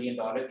 $4-5 मिलियन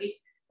की,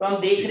 तो हम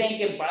देख रहे हैं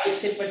कि 22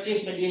 से 25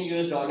 मिलियन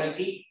US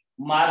की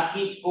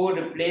मार्केट को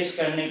रिप्लेस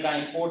करने का,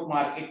 इंपोर्ट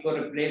मार्केट को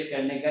रिप्लेस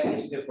करने का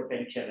इस पे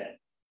पोटेंशियल है.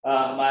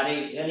 हमारे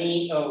गनी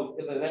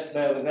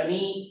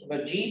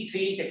G3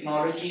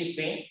 टेक्नोलॉजीज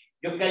पे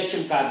जो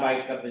कैल्शियम कार्बाइड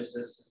का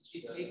बिजनेस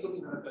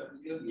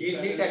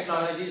G3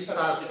 टेक्नोलॉजी सर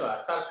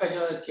का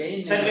जो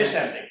चेंज सर्विस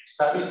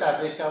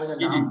फैब्रिक का जो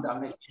नाम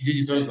हमने जी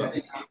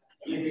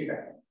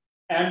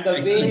and the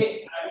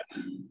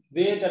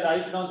way that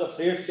right now the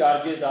freight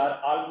charges are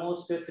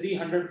almost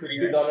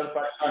 $350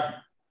 per ton.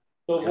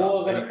 तो वो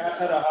अगर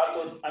ऐसा रहा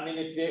तो I mean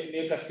it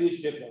make a huge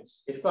difference.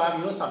 इसको आप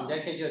यूँ समझें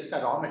कि जो इसका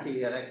रॉ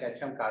मटेरियल है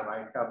कैल्शियम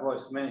कार्बाइड का, वो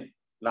इसमें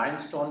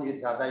लाइमस्टोन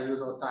ज़्यादा यूज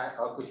होता है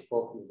और कुछ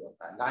कोक यूज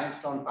होता है.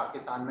 लाइमस्टोन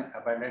पाकिस्तान में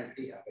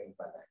अबंडेंटली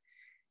अवेलेबल है.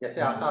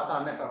 जैसे आफ्ताब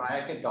साहब ने फरमाया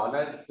कि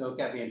डॉलर जो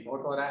कि अभी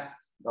इंपोर्ट हो रहा है,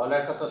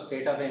 डॉलर का तो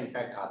स्टेट ऑफ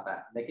इम्पैक्ट आता है,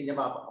 लेकिन जब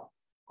आप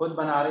खुद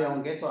बना रहे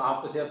होंगे तो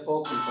आपको सिर्फ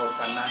कोक इंपोर्ट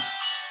करना है,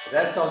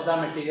 रेस्ट ऑफ द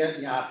मटेरियल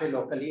यहाँ पे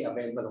लोकली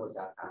अवेलेबल हो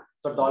जाता है.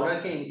 तो डॉलर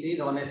के इंक्रीज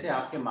होने से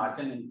आपके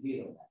मार्जिन इंक्रीज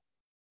हो जाए.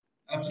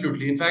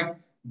 Absolutely. In fact,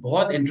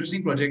 बहुत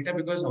इंटरेस्टिंग प्रोजेक्ट है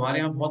बिकॉज हमारे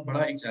यहाँ बहुत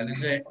बड़ा एक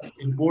चैलेंज है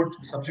इंपोर्ट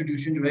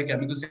सब्स्टिट्यूशन जो है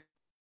केमिकल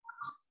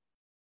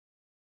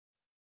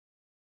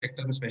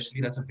सेक्टर में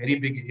specially. That's a very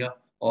big area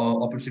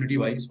opportunity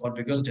wise, और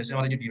बिकॉज जैसे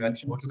हमारा ये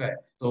डिवेल्यूशन हो चुका है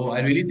तो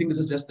I really think this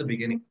is just the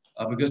beginning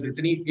because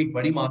इतनी एक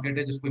बड़ी मार्केट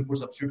है जिसको इंपोर्ट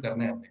सब्स्टिट्यूट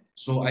करना है हमें.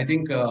 सो I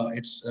think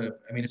it's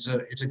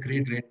a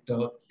great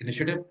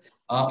initiative.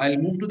 I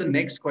will move to the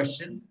next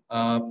question.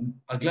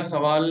 अगला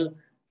सवाल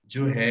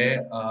जो है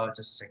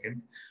जस्ट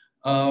सेकंड,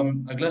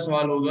 अगला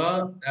सवाल होगा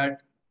दैट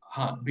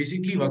हाँ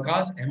बेसिकली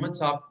वकास अहमद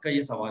साहब का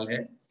ये सवाल है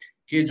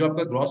कि जो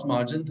आपका ग्रॉस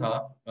मार्जिन था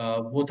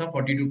वो था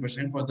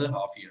 42% for the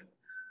half year,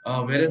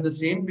 whereas the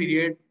same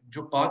period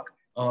जो पाक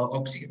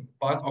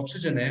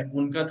ऑक्सीजन है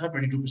उनका था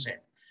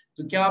 22%।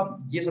 तो क्या आप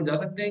ये समझा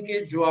सकते हैं कि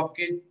जो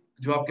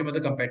आपके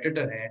मतलब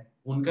कंपेटिटर हैं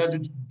उनका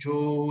जो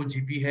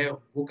जीपी है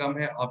वो कम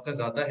है, आपका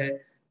ज्यादा है,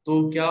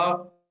 तो क्या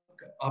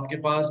आपके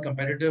पास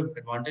कंपेटिटिव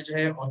एडवांटेज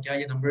है और क्या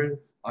ये नंबर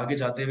आगे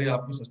जाते हुए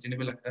आपको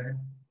सस्टेनेबल लगता है?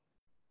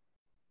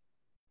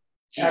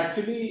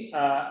 एक्चुअली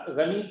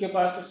गनी के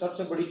पास जो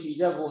सबसे बड़ी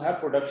चीज है वो है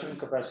production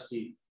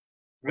capacity.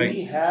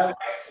 we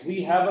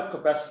have a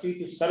capacity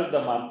to serve the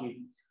market.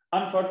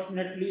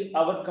 Unfortunately,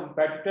 our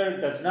competitor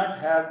does not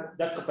have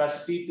the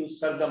capacity to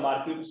serve the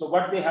market. So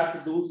what they have to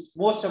do,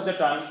 most of the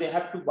time, they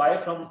have to buy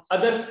from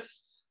other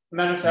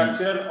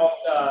manufacturer of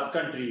the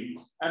country.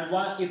 And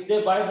if they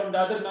buy from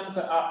the other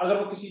manufacturer, अगर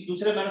वो किसी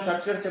दूसरे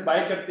manufacturer से buy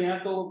करते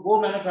हैं तो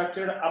वो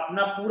manufacturer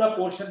अपना पूरा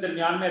portion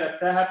दरमियान में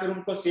रखता है, फिर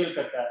उनको सेल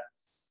करता है।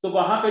 तो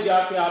वहां पे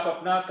जाके आप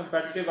अपना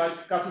competitive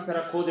edge काफी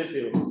सारा खो देते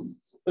हो।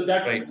 तो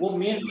दैट वो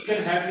मेन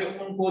रीजन है कि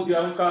उनको जो है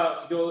उनका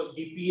जो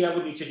जीपी है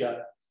वो नीचे जा रहा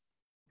है।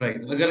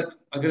 राइट।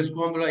 अगर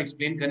इसको हम थोड़ा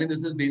एक्सप्लेन करें,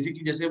 दिस इज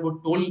बेसिकली जैसे वो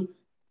टोल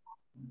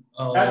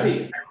ऐसे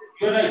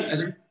यू राइट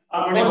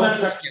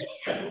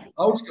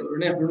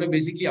उन्होंने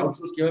बेसिकली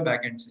आउटसोर्स किया है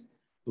बैक एंड से,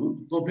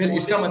 तो फिर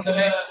इसका मतलब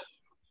है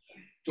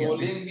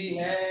टोलिंग भी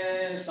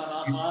है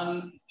सनाखान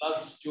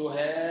प्लस जो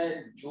है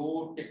जो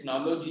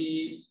टेक्नोलॉजी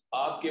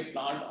आपके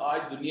प्लांट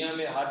आज दुनिया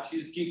में हर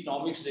चीज की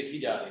इकोनॉमिक्स देखी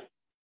जा रही है।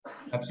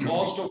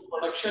 कॉस्ट ऑफ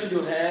प्रोडक्शन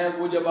जो है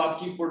वो जब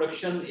आपकी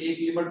प्रोडक्शन एक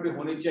लिमिट पे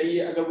होनी चाहिए,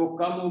 अगर वो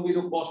कम होगी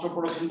तो कॉस्ट ऑफ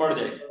प्रोडक्शन बढ़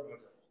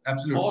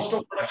जाएगी। कॉस्ट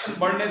ऑफ प्रोडक्शन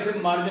बढ़ने से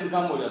मार्जिन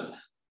कम हो जाता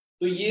है।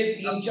 तो ये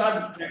 3-4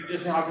 फैक्टर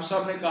जैसे हाफिज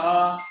साहब ने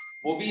कहा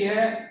वो भी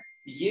है,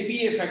 ये भी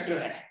एक फैक्टर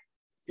है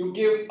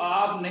क्योंकि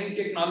आप नई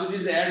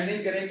टेक्नोलॉजीज ऐड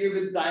नहीं करेंगे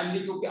विद टाइमली,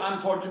 क्योंकि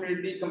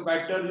अनफॉर्चुनेटली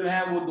कंपेटिटर जो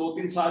है वो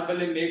 2-3 साल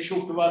पहले मेक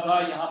शिफ्ट हुआ था,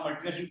 यहाँ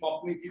मल्टीनेशनल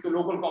कंपनी थी तो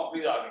लोकल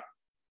कंपनीज आ गई,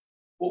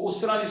 वो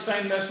उस तरह जिस तरह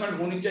इन्वेस्टमेंट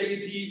होनी चाहिए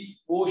थी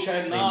वो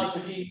शायद ना आ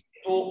सकी।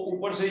 तो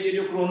ऊपर से ये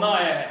जो कोरोना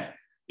आया है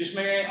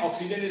जिसमें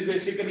oxygen is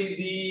basically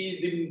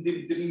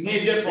the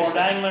major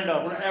product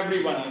of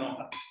everyone, you know.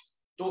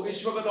 तो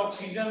इस वक्त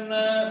ऑक्सीजन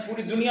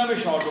पूरी दुनिया में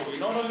शॉर्ट हो गई,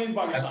 नॉट ओनली इन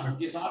पाकिस्तान।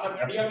 ये साथ आप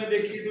इंडिया में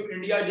देखिए तो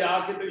इंडिया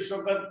जाके तो इस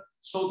वक्त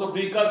साउथ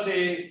अफ्रीका से,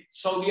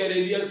 सऊदी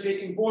अरेबिया से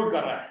इंपोर्ट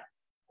कर रहा है।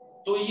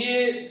 तो ये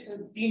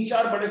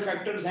 3-4 बड़े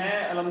फैक्टर्स हैं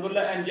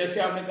अल्हम्दुलिल्लाह। एंड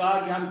जैसे आपने कहा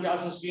कि हम क्या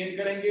सस्टेन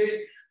करेंगे,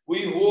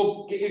 we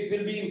hope it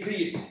will be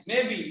increased,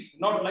 maybe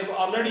not like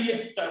already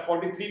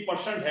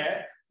 43% है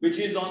which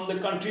is on the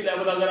country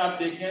level। अगर आप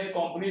देखें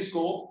कंपनीज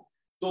को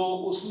तो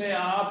उसमें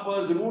आप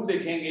जरूर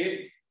देखेंगे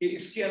कि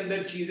इसके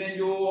अंदर चीजें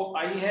जो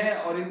आई हैं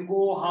और इनको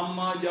हम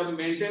जब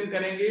मेंटेन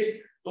करेंगे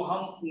तो हम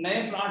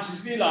नए प्लांट्स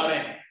इसलिए ला रहे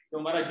हैं। तो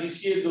हमारा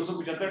GCA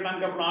 275 टन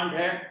का प्लांट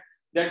है,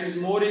 that is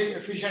more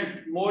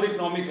efficient, more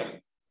economical.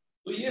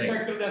 तो ये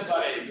फैक्टर है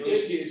सारे जो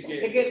इसके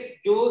देखिए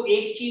जो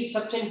एक चीज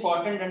सबसे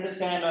इंपॉर्टेंट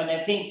अंडरस्टैंड, और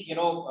I think you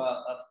know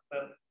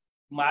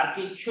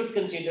market should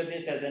consider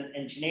this as an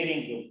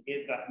engineering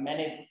group.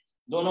 मैंने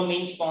दोनों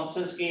मेन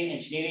स्पॉन्सर्स के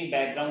इंजीनियरिंग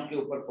बैकग्राउंड के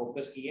ऊपर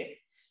फोकस की है।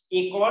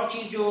 एक और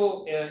चीज जो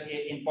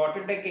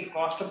इम्पोर्टेंट है कि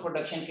कॉस्ट ऑफ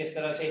प्रोडक्शन किस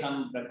तरह से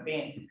हम रखते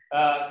हैं,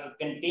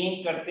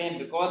 कंटेन करते हैं,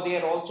 because they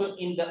are also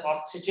in the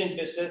oxygen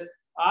business.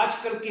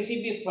 आजकल किसी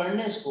भी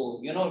फर्नेस को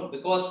you know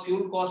because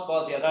fuel cost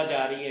बहुत ज्यादा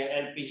जा रही है,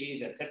 LPGs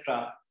एक्सेट्रा,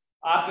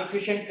 आप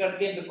एफिशिएंट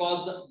करते हैं because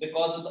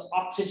of the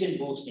oxygen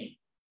boosting.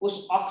 उस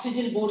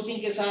ऑक्सीजन बूस्टिंग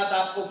के साथ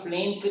आपको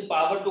फ्लेम की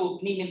पावर तो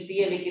उतनी मिलती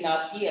है, लेकिन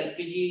आपकी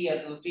LPG या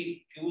दूसरी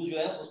फ्यूल जो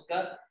है उसका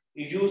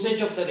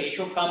यूसेज ऑफ द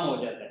रेशियो कम हो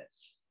जाता है।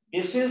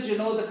 This is you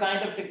know the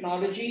kind of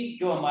technology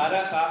जो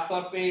हमारा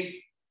खासतौर पे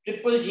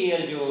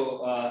GGL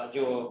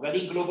जो गनी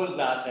ग्लोबल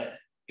ग्लास है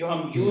जो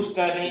हम यूज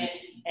कर रहे हैं,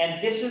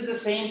 and this is the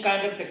same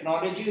kind of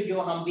technology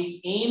जो हम भी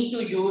M to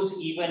use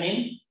even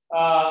in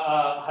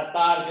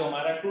हतार जो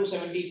हमारा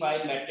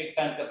 275 मेट्रिक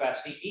टन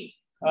कैपेसिटी की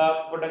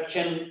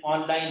प्रोडक्शन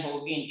ऑनलाइन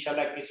होगी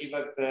इंशाल्लाह किसी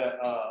वक्त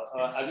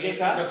अगले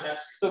साल।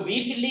 तो वी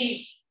बिलीव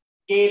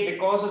कि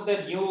because of the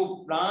new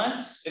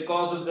plants,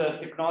 because of the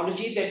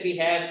technology that we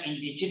have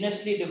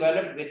indigenously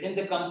developed within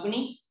the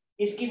company,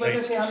 इसकी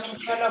वजह से हम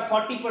इंशाल्लाह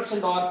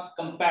 40% और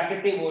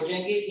competitive हो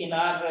जाएंगे in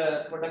our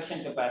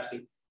production capacity।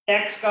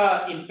 Tax का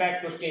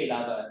इम्पैक्ट उसके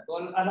अलावा है, तो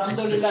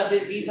अल्हम्दुलिल्लाह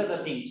these are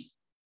the things।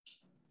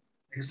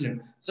 Excellent.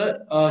 Sir,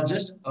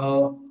 just a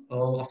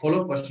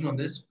follow-up question on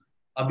this.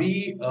 अभी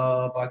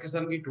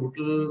पाकिस्तान की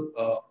टोटल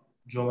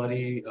जो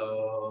हमारी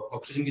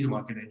ऑक्सीजन की जो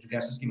मार्केट है, जो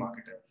गैसेस की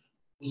मार्केट है,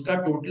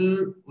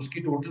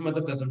 उसकी टोटल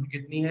मतलब कंजम्पशन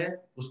कितनी है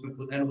उसमें,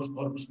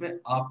 और उसमें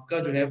आपका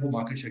जो है वो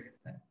मार्केट शेयर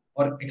कितना है,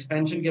 और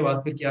एक्सपेंशन के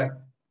बाद फिर क्या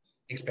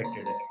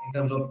एक्सपेक्टेड है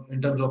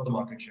in terms of the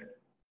market share?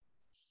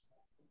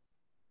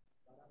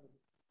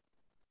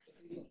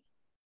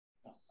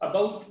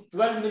 About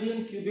 12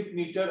 million cubic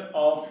meter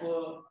of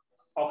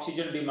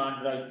oxygen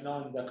demand right now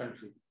in the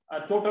country,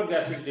 total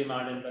gases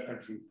demand in the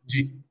country.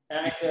 Ji.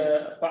 And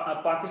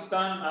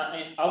Pakistan,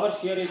 our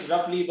share is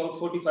roughly about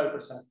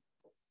 45%.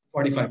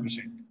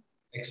 45%.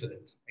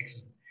 Excellent.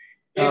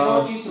 एक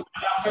और चीज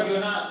आपका जो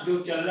ना जो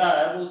चल रहा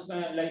है वो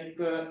उसमें like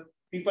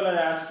people are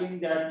asking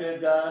that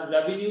the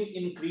revenue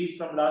increase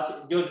from last,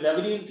 जो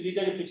revenue increase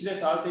है जो पिछले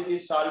साल से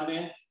इस साल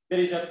में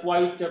there is a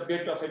quite a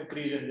bit of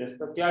increase in this.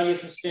 तो क्या ये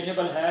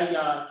sustainable है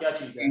या क्या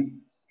चीज है?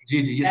 जी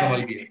जी, ये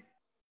सवाल भी है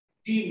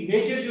जी।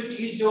 मेजर जो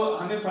चीज जो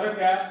हमें फर्क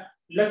है,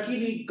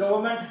 luckily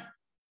government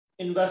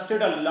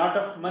invested a lot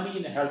of money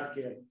in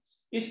healthcare.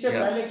 इससे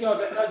पहले क्या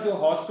होता था, जो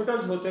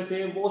हॉस्पिटल्स होते थे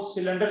वो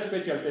सिलेंडर्स पे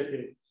चलते थे.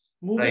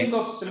 Moving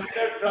of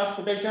cylinder,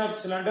 transportation of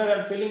cylinder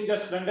and filling the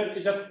cylinder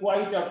is a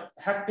quite a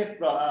hectic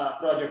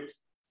project.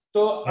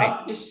 तो अब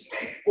इस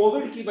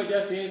कोविड की वजह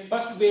से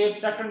first wave,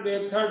 second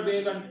wave, third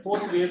wave and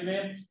fourth wave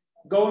में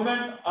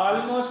गवर्नमेंट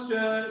ऑलमोस्ट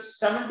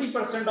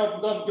 70% ऑफ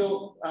द जो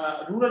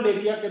रूरल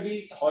एरिया के भी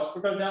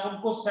हॉस्पिटल हैं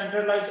उनको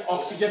सेंट्रलाइज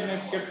ऑक्सीजन में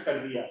शिफ्ट कर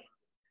दिया.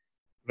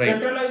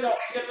 सेंट्रलाइज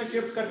ऑक्सीजन में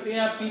शिफ्ट करते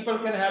हैं. पीपल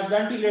कैन हैव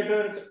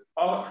वेंटिलेटर्स,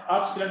 और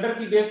आप सिलेंडर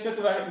की बेस पे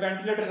तो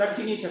वेंटिलेटर रख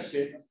ही नहीं सकते.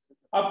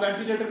 आप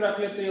वेंटिलेटर रख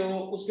लेते हो,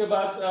 उसके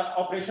बाद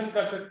ऑपरेशन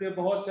कर सकते हो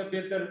बहुत से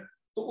बेहतर.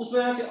 तो उस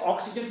वजह से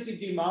ऑक्सीजन की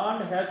demand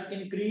has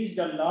increased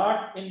a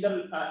lot in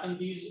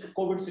these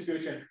Covid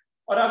situation.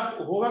 और अब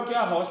होगा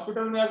क्या,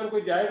 हॉस्पिटल में अगर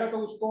कोई जाएगा तो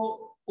उसको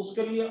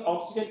उसके लिए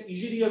ऑक्सीजन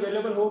इजीली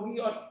अवेलेबल होगी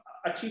और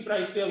अच्छी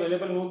प्राइस पे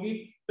अवेलेबल होगी.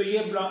 तो ये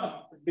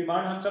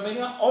डिमांड हम समझ रहे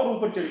हैं और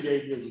ऊपर चली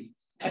जाएगी.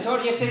 अच्छा,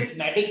 और ये सिर्फ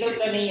मेडिकल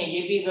का नहीं है,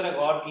 ये भी जरा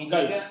गौर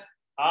कीजिएगा.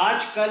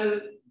 आजकल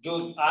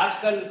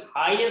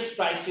हाईएस्ट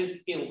प्राइसेस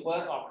के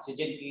ऊपर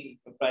ऑक्सीजन की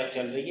प्राइस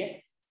चल रही है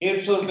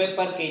 150 रुपए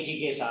पर केजी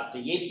के हिसाब से.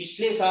 ये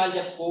पिछले साल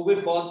जब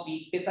कोविड बहुत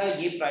पीक पे था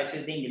ये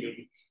प्राइसेस नहीं मिली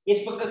थी.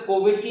 इस वक्त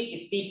कोविड की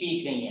इतनी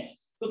पीक नहीं है.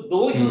 तो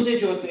दो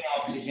यूजेज होते हैं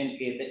ऑक्सीजन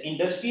के, the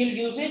industrial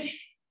usage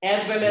as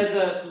well as the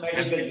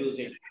medical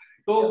usage.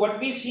 तो what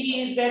we C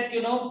is that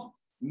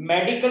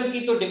medical की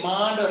तो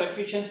डिमांड और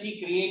एफिशिएंसी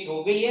क्रिएट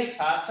हो गई है,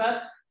 साथ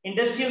साथ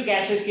इंडस्ट्रियल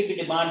गैसेस की भी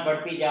डिमांड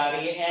बढ़ती जा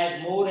रही है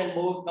as more and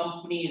more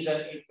companies.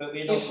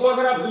 इसको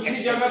अगर आप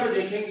दूसरी जगह पे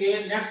देखेंगे,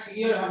 नेक्स्ट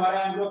ईयर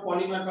हमारा एंग्लो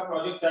पॉलीमर का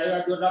प्रोजेक्ट आएगा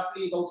जो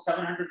रफली about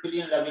 700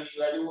 billion revenue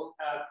value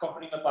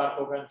company में पार्क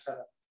होगा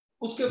इंशाल्लाह.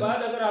 उसके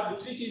बाद अगर आप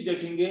दूसरी चीज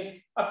देखेंगे,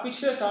 अब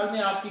पिछले साल में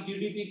आपकी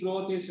जीडीपी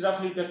ग्रोथ इज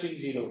रफली टचिंग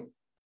 0.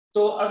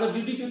 तो अगर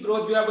जीडीपी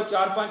ग्रोथ जो है वो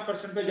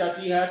 4-5% पे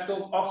जाती है तो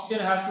oxygen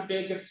has to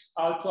take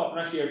also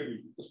अपना शेयर भी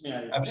उसमें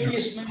आएगा.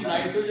 इसमें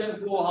नाइट्रोजन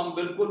को हम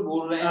बिल्कुल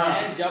बोल रहे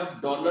हैं. जब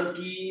डॉलर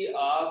की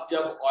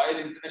जब ऑयल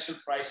इंटरनेशनल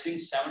प्राइसिंग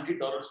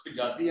 $70 पे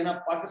जाती है ना,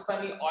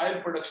 पाकिस्तानी ऑयल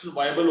प्रोडक्शन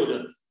वायबल हो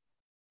जाती है.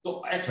 तो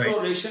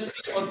एक्सप्लोरेशन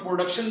और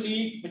प्रोडक्शन भी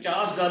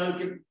 $50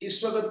 के इस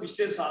वक्त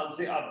पिछले साल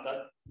से अब तक,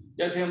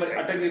 जैसे हमारे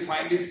अटक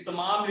रिफाइनरीज,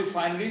 तमाम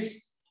रिफाइनरीज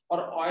और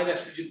ऑयल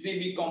जितनी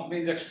भी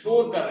कंपनीज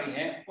एक्सप्लोर कर रही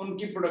हैं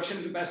उनकी प्रोडक्शन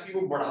कैपेसिटी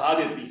को बढ़ा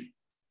देती है,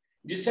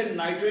 जिससे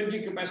नाइट्रोजन की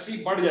कैपेसिटी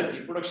बढ़ जाती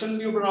है. प्रोडक्शन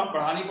भी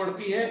बढ़ानी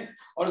पड़ती है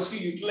और उसकी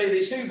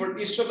यूटिलाइजेशन भी बढ़ती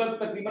है. इस वक्त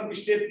तकरीबन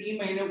पिछले 3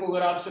 महीनों को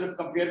अगर आप सिर्फ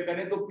कंपेयर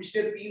करें तो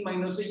पिछले 3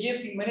 महीनों से ये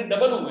 3 महीने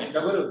डबल हुए हैं.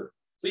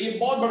 तो ये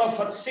बहुत बड़ा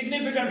फर्क,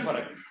 सिग्निफिकेंट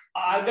फर्क है.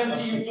 आर्गन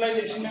की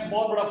यूटिलाइजेशन में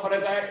बहुत बड़ा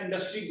फर्क आया.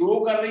 इंडस्ट्री ग्रो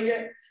कर रही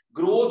है,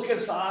 ग्रोथ के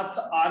साथ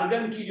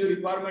आर्गन की जो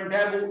रिक्वायरमेंट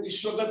है वो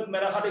इस वक्त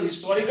मेरा ख्याल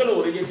हिस्टोरिकल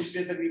हो रही है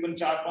पिछले तकरीबन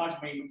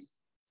 4-5 महीनों से.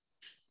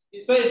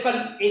 तो इसका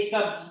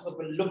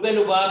लुब्बे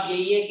लुबाब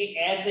यही है कि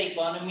एज द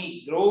इकोनॉमी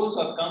ग्रोज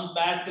और कम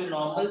बैक टू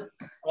नॉर्मल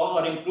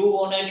और इम्प्रूव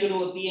होना शुरू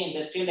होती है,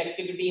 इंडस्ट्रियल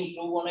एक्टिविटी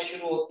इम्प्रूव होना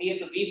शुरू होती है.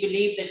 तो we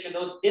believe that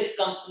this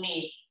company,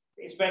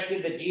 especially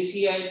the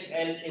GCL,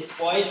 is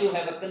poised to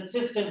have a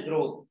consistent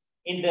growth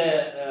in the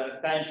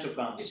times to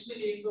come. इसमें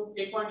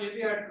एक पॉइंट ये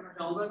भी ऐड करना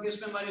चाहूंगा कि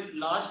इसमें हमारे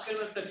लास्ट के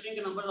मैन्युफैक्चरिंग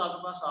के नंबर्स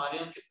आपके पास आ रहे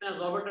हैं, कितने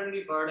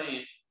एब्जॉर्बेंटली बढ़ रहे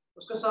हैं.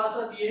 उसके साथ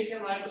साथ ये कि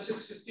हमारे पास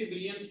 650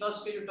 बिलियन प्लस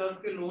के जो टर्म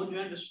के लोन जो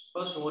हैं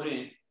डिस्पर्स हो रहे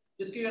हैं,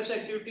 जिसकी वजह से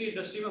एक्टिविटी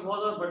इंडस्ट्री में बहुत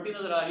ज़्यादा बढ़ती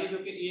नजर आ रही है, जो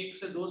कि 1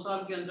 से 2 साल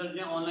के अंदर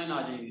जो ऑनलाइन आ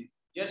जाएंगे.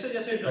 जैसे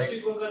जैसे इंडस्ट्री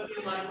ग्रो करती है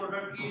हमारे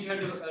प्रोडक्ट की जो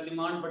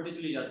डिमांड बढ़ती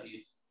चली जाती है.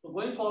 तो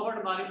गोइंग फॉरवर्ड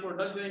हमारी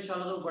प्रोडक्ट जो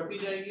इंशाल्लाह तो बढ़ती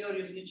जाएगी और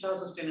ये इंशाल्लाह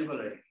सस्टेनेबल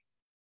रहेगी.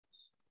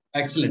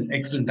 Excellent,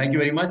 excellent. Thank you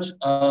very much.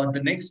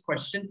 The next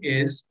question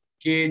is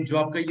कि जो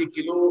आपका ये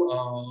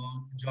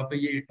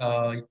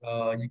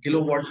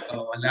किलोवाट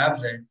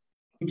लैब्स है,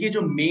 उनके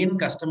जो मेन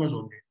कस्टमर्स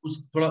होंगे उस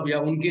थोड़ा, या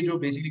उनके जो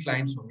बेसिकली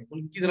क्लाइंट्स होंगे,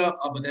 उनकी तरह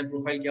आप बताएं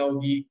प्रोफाइल क्या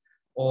होगी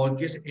और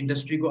किस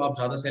इंडस्ट्री को आप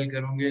ज्यादा सेल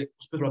करोगे,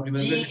 उस पर थोड़ा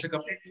प्रोजेक्ट.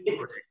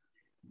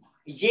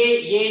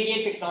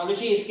 ये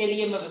टेक्नोलॉजी, इसके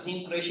लिए मैं वसीम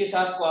कुरैशी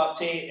साहब को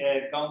आपसे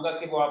कहूंगा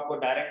कि वो आपको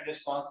डायरेक्ट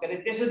रिस्पांस करे.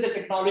 This is the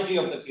technology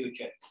of the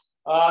future.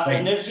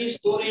 Energy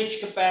storage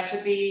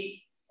capacity,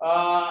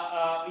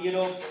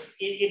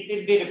 it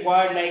will be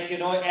required, like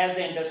as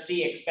the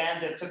industry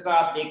expands etc.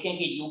 आप देखें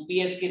कि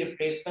यूपीएस की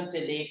रिप्लेसमेंट से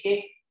लेके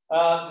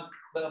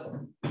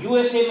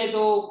यूएसए में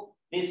तो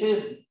this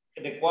is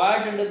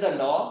required under the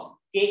law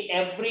कि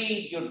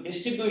एवरी जो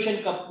डिस्ट्रीब्यूशन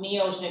कंपनी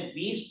है उसने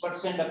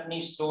 20%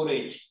 अपनी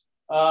स्टोरेज,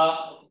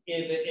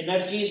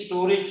 एनर्जी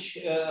स्टोरेज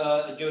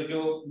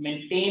जो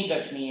मेंटेन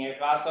रखनी है.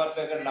 खासतौर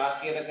पे अगर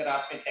लास्ट ईयर अगर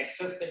आपने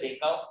टेक्सास पे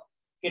देखा हो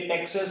कि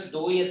टेक्सास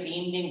 2 या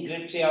 3 दिन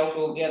ग्रिड से आउट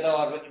हो गया था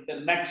और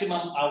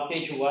मैक्सिमम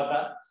आउटेज हुआ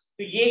था.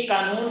 तो ये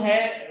कानून है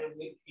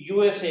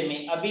यूएसए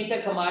में. अभी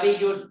तक हमारी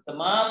जो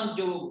तमाम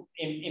जो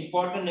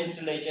इम्पोर्टेंट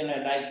इंस्टॉलेशन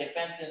है लाइक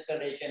डिफेंस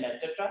इंस्टॉलेशन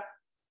एटसेट्रा,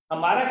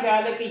 हमारा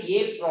ख्याल है कि ये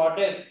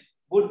product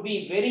would be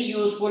very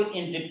useful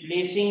in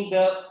replacing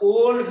the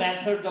old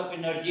methods of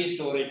energy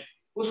storage.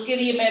 उसके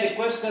लिए मैं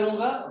रिक्वेस्ट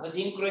करूंगा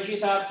वसीम कुरैशी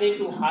साहब से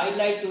to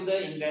highlight to the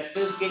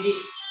investors के जी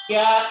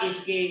क्या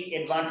इसके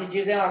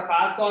एडवांटेजेस हैं, और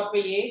खास तौर पे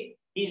ये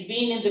he's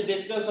been in the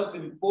business of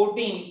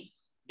importing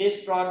this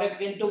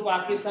product into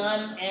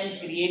Pakistan and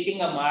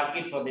creating a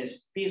market for this.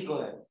 Please go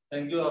ahead.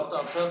 Thank you,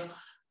 Aftab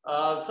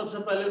साहब। सबसे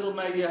पहले तो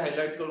मैं ये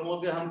हाईलाइट करूंगा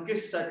कि हम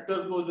किस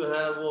सेक्टर को जो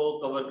है वो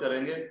कवर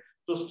करेंगे।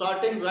 तो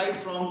starting right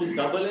from the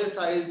AA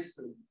size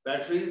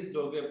batteries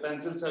जो कि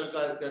पेंसिल सेल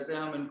का कहते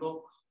हैं हम इनको,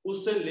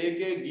 उससे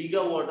लेके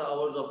gigawatt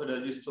hours of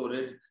energy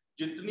storage,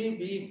 जितनी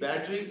भी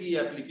बैटरी की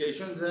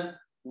एप्लीकेशंस हैं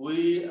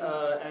वी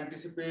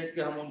एंटिसिपेट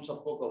कि हम उन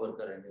सबको कवर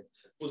करेंगे।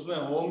 उसमें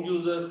home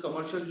users,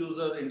 commercial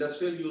user,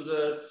 industrial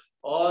user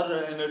और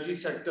energy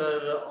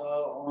sector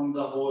on the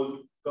whole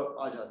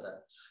आ जाता है।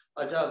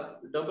 अच्छा,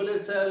 AA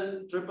सेल,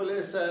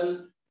 AAA सेल,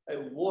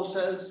 वो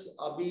सेल्स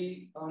अभी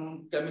हम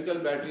केमिकल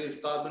बैटरीज,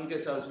 कार्बन के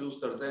सेल्स यूज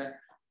करते हैं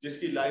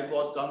जिसकी लाइफ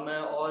बहुत कम है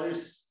और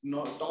इट्स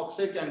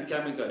टॉक्सिक एंड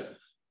केमिकल,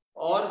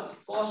 और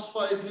कॉस्ट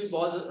वाइज भी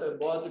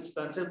बहुत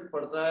एक्सपेंसिव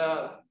पड़ता है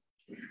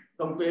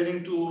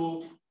comparing to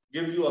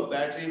give you a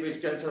battery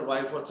which can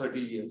survive for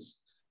 30 years.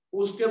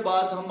 उसके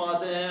बाद हम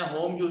आते हैं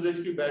होम यूजेज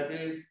की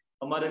बैटरीज,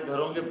 हमारे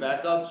घरों के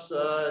बैकअप्स,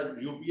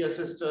 यूपीएस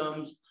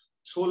सिस्टम्स,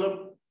 सोलर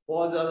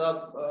बहुत ज्यादा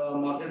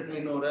मार्केट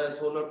में हो रहा है,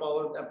 सोलर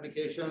पावर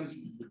एप्लीकेशंस,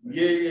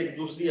 ये एक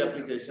दूसरी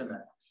एप्लीकेशन है।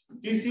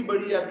 तीसरी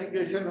बड़ी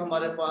एप्लीकेशन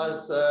हमारे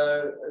पास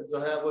जो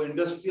है वो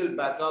इंडस्ट्रियल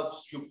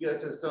बैकअप्स,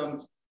 यूपीएस सिस्टम्स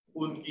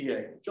उनकी है।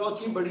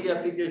 चौथी बड़ी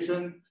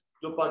एप्लीकेशन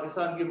जो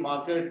पाकिस्तान की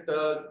मार्केट,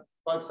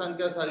 पाकिस्तान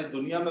क्या सारी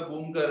दुनिया में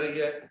बूम कर रही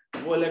है,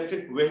 वो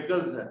इलेक्ट्रिक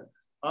व्हीकल्स है।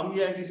 हम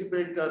ये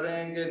एंटिसिपेट कर रहे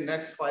हैं कि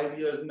नेक्स्ट 5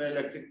 इयर्स में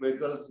electric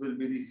vehicles will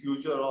be the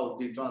future of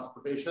the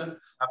transportation,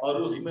 और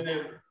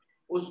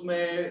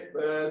उसमें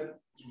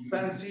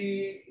fancy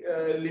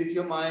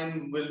lithium ion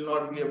will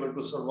not be able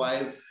to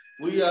survive.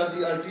 We are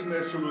the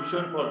ultimate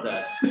solution for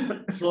that.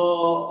 So,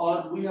 or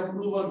we have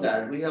proven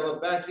that we have a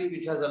battery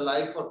which has a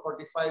life for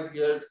 45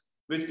 years,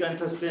 which can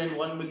sustain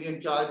 1 million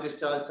charge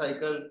discharge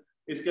cycle.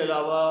 इसके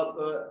अलावा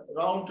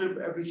round trip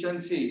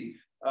efficiency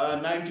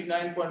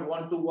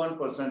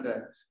 99.121% है।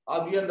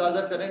 आप ये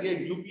अंदाजा करें कि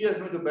एक UPS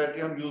में जो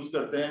बैटरी हम यूज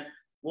करते हैं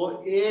वो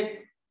 1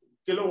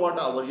 किलोवाट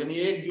आवर यानी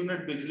 1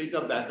 यूनिट बिजली का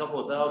बैकअप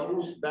होता है, और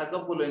उस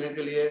बैकअप को लेने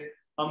के लिए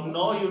हम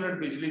 9 यूनिट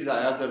बिजली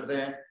जाया करते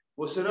हैं।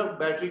 वो सिर्फ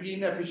बैटरी की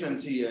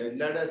इनएफिशिएंसी है,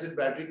 लेड एसिड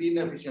बैटरी की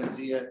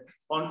इनएफिशिएंसी है।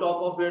 ऑन टॉप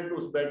ऑफ इट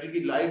उस बैटरी की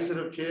लाइफ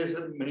सिर्फ 6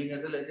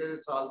 महीने से लेकर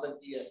साल तक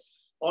की है।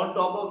 ऑन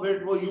टॉप ऑफ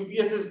इट वो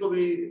यूपीएस को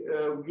भी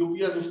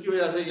यूपीएस उसकी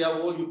वजह से या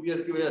वो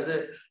यूपीएस की वजह से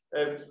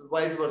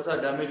वाइस वर्सा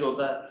डैमेज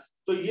होता है।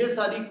 तो ये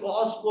सारी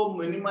कॉस्ट को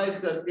मिनिमाइज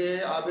करके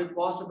आप एक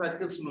कॉस्ट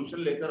इफेक्टिव सोल्यूशन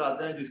लेकर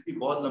आते हैं जिसकी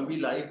बहुत लंबी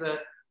लाइफ है,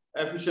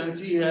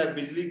 एफिशिएंसी है,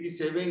 बिजली की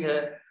सेविंग है,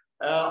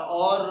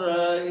 और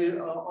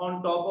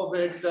on top of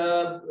it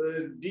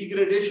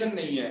degradation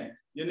नहीं है,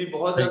 यानी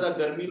बहुत ज्यादा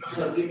गर्मी और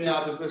सर्दी में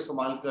आप इसको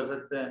इस्तेमाल कर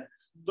सकते हैं।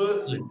 तो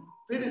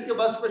फिर इसके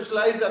बाद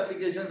स्पेशलाइज्ड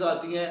एप्लीकेशंस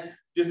आती हैं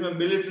जिसमें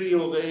मिलिट्री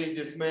हो गई,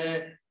 जिसमें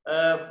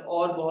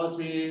और बहुत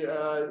सी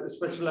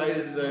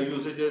स्पेशलाइज्ड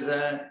यूसेजेस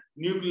हैं,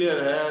 न्यूक्लियर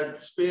है,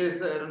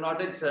 स्पेस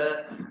एरोनॉटिक्स है।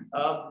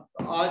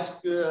 आज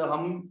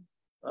हम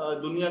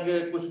दुनिया के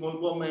कुछ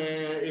मुल्कों में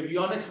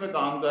एवियोनिक्स में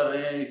काम कर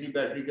रहे हैं इसी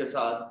बैटरी के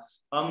साथ।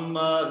 हम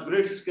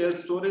ग्रिड स्केल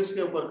स्टोरेज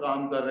के ऊपर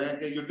काम कर रहे हैं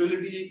कि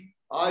यूटिलिटी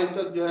आज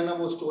तक जो है ना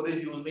वो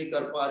स्टोरेज यूज नहीं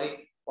कर पा रही,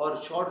 और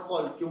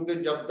शॉर्टफॉल, क्योंकि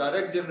जब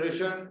direct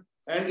generation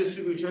and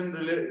distribution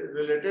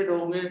related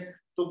होंगे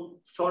तो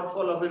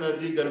शॉर्टफॉल ऑफ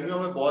एनर्जी, गर्मियों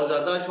में बहुत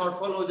ज्यादा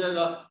शॉर्टफॉल हो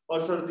जाएगा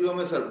और सर्दियों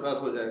में सरप्लस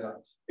हो जाएगा।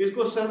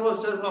 इसको सिर्फ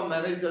और सिर्फ हम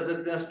मैनेज कर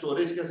सकते हैं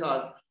स्टोरेज के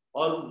साथ,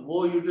 और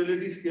वो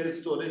यूटिलिटी स्केल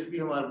स्टोरेज भी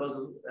हमारे पास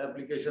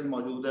एप्लीकेशन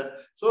मौजूद है।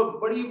 सो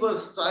बड़ी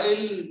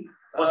वर्सटाइल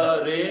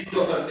रेंज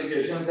ऑफ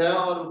एप्लीकेशंस है,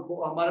 और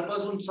हमारे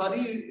पास उन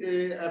सारी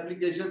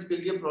एप्लीकेशंस के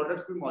लिए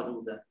प्रोडक्ट्स भी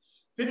मौजूद हैं।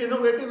 फिर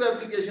इनोवेटिव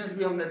एप्लीकेशंस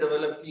भी हमने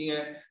डेवलप की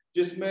हैं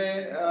जिसमें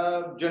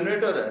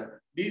जनरेटर है,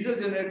 डीजल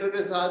जनरेटर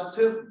के साथ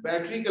सिर्फ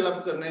बैटरी क्लब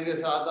करने के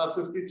साथ आप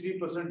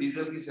 53%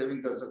 डीजल की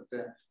सेविंग कर सकते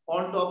हैं,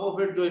 ऑन टॉप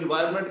ऑफ इट जो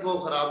इन्वायरमेंट को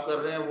खराब कर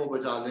रहे हैं वो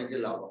बचाने के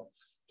अलावा।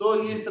 तो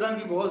इस तरह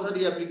की बहुत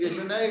सारी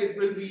एप्लीकेशन है। It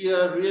will be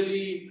a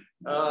really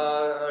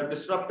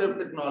disruptive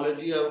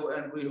technology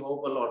and we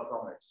hope a lot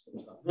from it.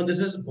 No, this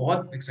is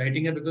बहुत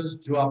exciting है because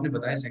जो आपने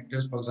बताया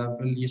sectors, for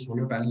example ये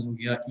solar panels हो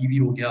गया, EV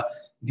हो गया,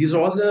 these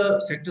are all the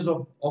sectors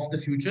of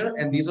the future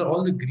and these are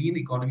all the green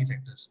economy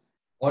sectors.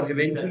 और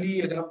eventually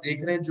अगर आप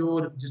देख रहे हैं जो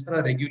जिस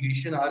तरह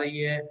regulation आ रही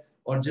है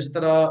और जिस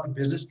तरह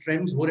business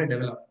trends हो रहे हैं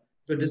develop,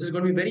 so this is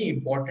going to be very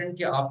important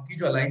कि आपकी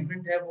जो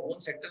alignment है वो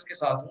उन sectors के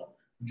साथ हो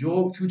जो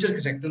फ्यूचर के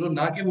सेक्टर्स हो,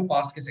 ना कि वो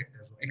पास्ट के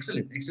सेक्टर्स हो।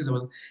 Excellent,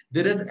 excellent.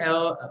 There is a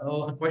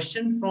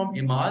question from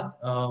Imad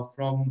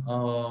from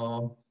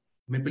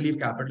maple leaf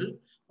capital.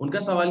 उनका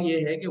सवाल ये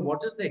है कि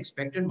what is the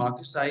expected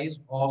market size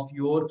of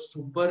your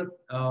super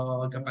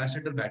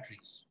capacitor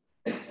batteries?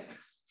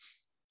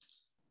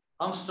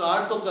 हम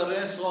स्टार्ट तो कर रहे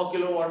हैं 100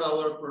 किलोवाट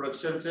आवर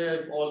प्रोडक्शन से,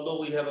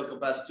 although we have a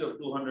capacity of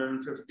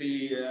 250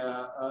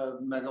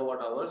 megawatt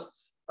hours,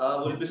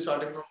 will be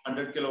starting from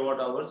 100 kilowatt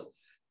hours.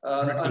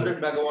 100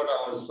 megawatt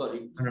hours, sorry.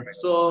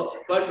 So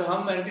but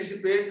हम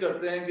anticipate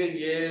करते हैं कि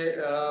ये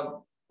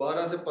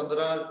 12 से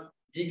 15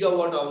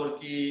 गीगावाट आवर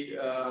की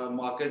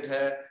मार्केट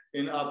है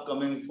in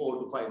upcoming 4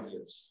 to 5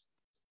 years।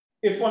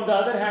 If on the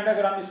other hand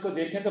अगर हम इसको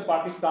देखें तो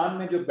पाकिस्तान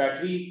में जो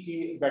बैटरी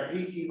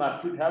की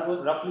मार्केट है वो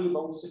रफली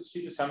अबाउट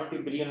 60 to 70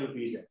 बिलियन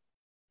रुपीस है,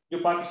 जो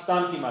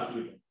पाकिस्तान की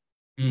मार्केट है।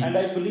 And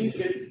I believe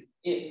that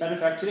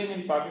manufacturing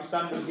in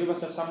Pakistan will give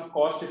us some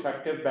cost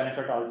effective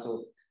benefit also.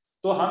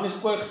 तो हम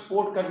इसको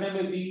एक्सपोर्ट करने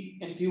में भी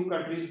इन फ्यू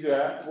कंट्रीज जो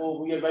है वो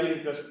we are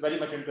very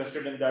much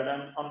interested in that,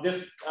 and हम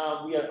just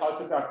we are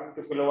also talking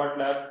to kilowatt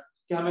lab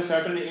कि हमें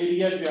सर्टेन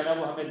एरियाज जो है ना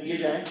वो हमें दिए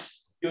जाएं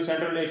जो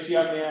सेंट्रल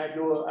एशिया में है,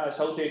 जो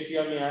साउथ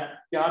एशिया में है,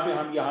 जहाँ पे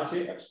हम यहाँ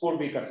से एक्सपोर्ट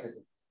भी कर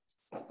सकें।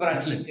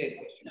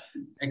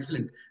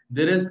 Excellent.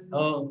 There is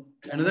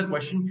another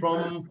question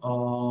from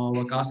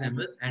Waqas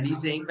Ahmed, and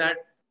he's saying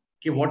that,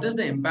 okay, what is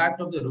the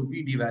impact of the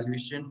rupee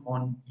devaluation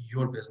on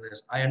your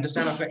business? I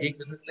understand आपका एक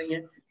business नहीं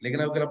है,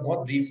 लेकिन अगर आप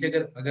बहुत briefly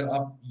अगर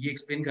आप ये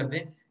explain कर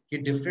दें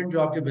कि different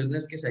जो आपके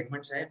business के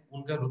segments हैं,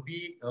 उनका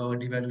rupee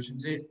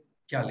devaluation से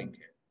क्या link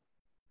है?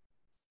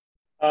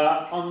 I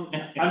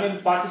mean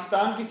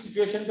पाकिस्तान की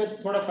सिचुएशन पे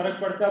थोड़ा फर्क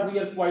पड़ता है। वी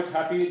आर क्वाइट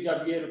हैप्पी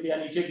जब ये रुपया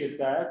नीचे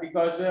गिरता है,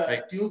 बिकॉज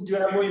ट्यूब जो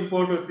है वो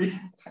इंपोर्ट होती है।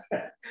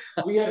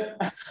 वी आर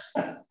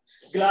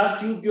ग्लास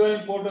ट्यूब जो है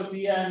इंपोर्ट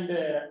होती है, एंड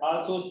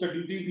आल्सो उस पर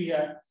ड्यूटी भी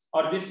है।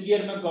 और दिस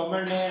ईयर में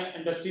गवर्नमेंट ने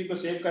इंडस्ट्री को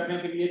सेव करने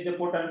के लिए they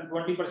put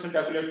 20%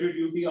 regulatory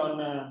duty on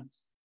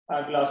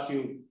glass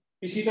tube.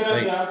 इसी तरह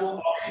जो है वो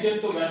ऑक्सीजन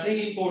तो वैसे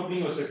ही इंपोर्ट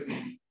नहीं हो सकती,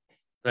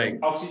 Right.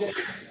 Oxygen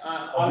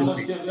almost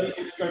very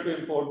difficult to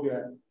import जो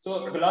है,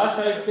 तो ग्लास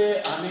साइड पे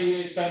हमें ये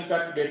इसका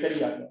इम्पैक्ट बेहतर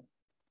ही आता है।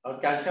 और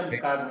calcium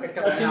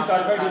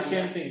carbide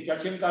same thing,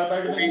 calcium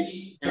carbide में भी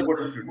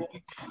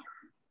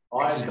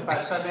और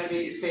कैपेसिटर में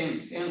भी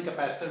सेम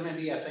कैपेसिटर में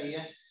भी ऐसा ही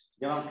है।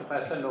 जब हम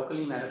कैपेसिटर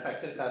लोकली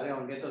मैन्युफैक्चर कर रहे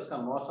होंगे तो उसका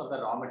most of the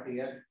raw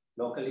material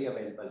locally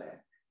available है,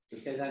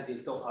 ठीक है ना।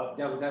 तो अब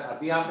जब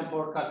अभी आप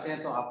इंपोर्ट करते हैं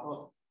तो आपको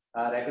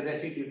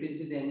रेगुलेटरी ड्यूटीज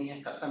भी देनी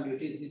है, कस्टम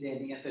ड्यूटीज भी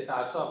देनी है, तो it's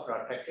also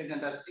protected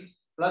industry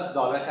plus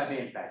dollar का भी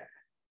इम्पैक्ट है।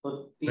 तो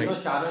तीनों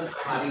चारों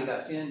हमारी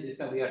इंडस्ट्री है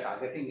जिसका वी आर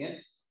टारगेटिंग है,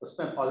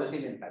 उसमें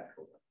पॉजिटिव इम्पैक्ट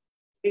होगा।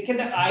 देखिए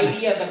the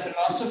idea, the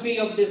philosophy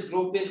of this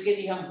group is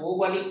कि हम वो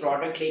वाली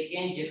प्रोडक्ट लेके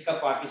हैं जिसका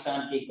पाकिस्तान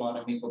की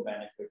इकोनॉमी को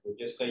बेनिफिट हो,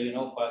 जिसका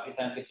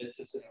पाकिस्तान के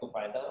बिजनेसेस को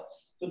फायदा हो।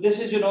 तो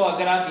दिस इज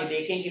अगर आप ये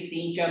देखें कि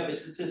 3-4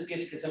 बिजनेसेस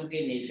किस किस्म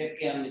के नेचर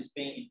के हम इस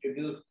पे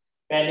इंट्रोड्यूस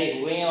पहले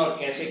हुए हैं और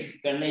कैसे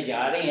करने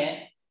जा रहे हैं,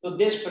 तो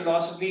दिस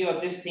फिलॉसफी और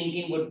this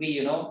thinking would be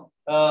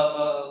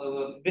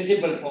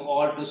visible for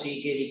all to see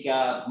कि क्या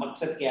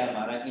मकसद क्या है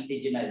हमारा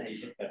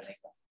इंडिजिनाइजेशन करने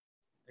का।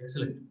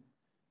 Excellent.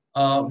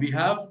 We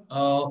have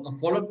a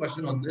follow-up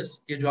question on this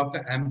कि जो आपका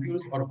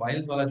ampules और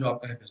vials वाला जो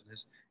आपका है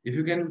business, if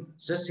you can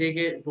just say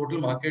कि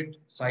total market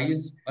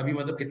size अभी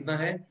मतलब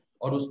कितना है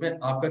और उसमें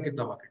आपका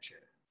कितना market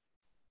share है?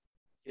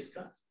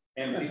 इसका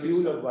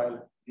एम्प्यूल और वायल।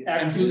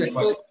 Ampules and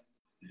vials.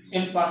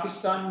 इन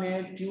पाकिस्तान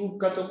में ट्यूब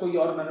का तो कोई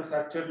और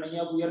मैन्युफैक्चरर नहीं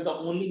है, we are the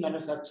only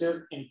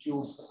manufacturer in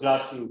tube,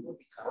 glass tube.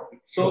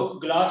 So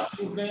glass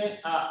tube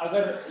में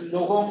अगर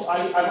लोगों को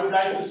I would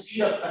like to C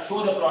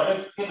show the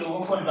product के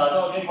लोगों को अंदाजा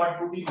हो जाए what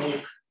do we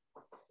make.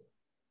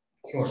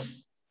 Sure.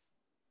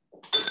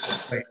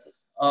 Right.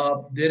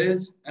 There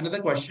is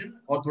another question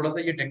और थोड़ा सा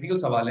ये टेक्निकल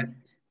सवाल है,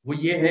 वो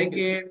ये है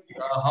कि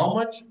how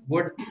much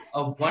would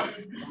a one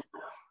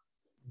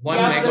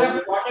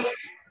megawatt,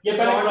 ये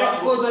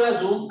प्रोडक्ट को जरा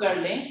जूम कर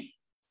लें,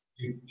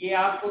 ये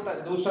आपको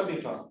दूसरा भी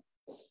था,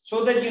 so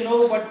that you know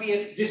what we,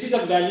 this is a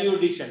value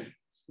addition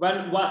when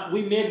we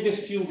make this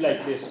tube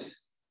like this.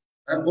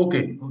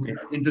 Okay,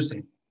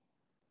 interesting.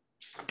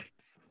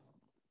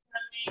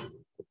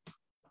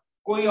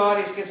 कोई और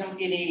इस किस्म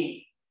की नहीं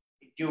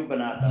ट्यूब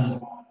बनाता।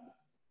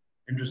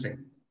 Interesting.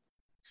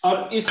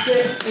 और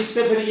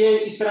इससे फिर ये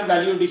इस तरह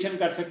वैल्यू एडिशन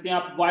कर सकते हैं।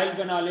 आप वाइल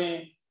बना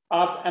लें,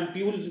 आप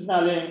एम्प्यूल्स बना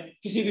लें,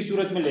 किसी भी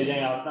सूरत में ले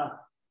जाएं आप ना।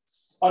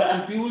 और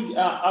एम्प्यूल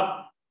आप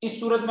इस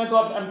सूरत में तो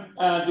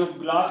आप जो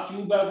ग्लास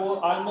ट्यूब है वो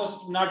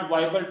almost not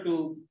viable to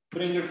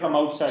bring it from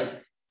outside,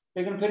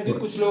 लेकिन फिर भी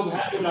कुछ लोग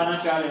हैं जो लाना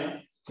चाह रहे हैं।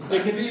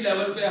 लेकिन भी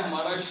लेवल पे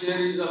हमारा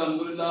शेयर इज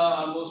अल्हम्दुलिल्लाह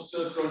ऑलमोस्ट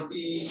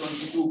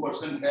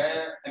 20-22% है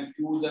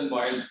एम्प्यूल्स एंड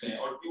वाइल्स में,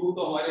 और ट्यूब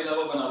तो हमारे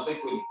अलावा बनाते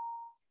कोई,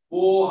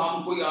 वो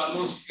हम कोई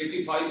ऑलमोस्ट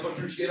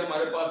 85% शेयर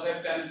हमारे पास है,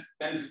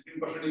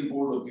 10-15%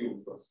 इंपोर्ट होती है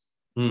ऊपर।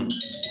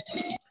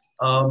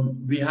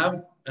 We have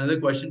another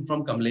question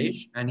from Kamlesh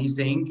and he's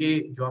saying कि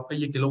जो आपका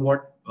ये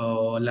kilowatt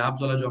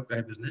labs वाला जो आपका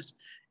है business,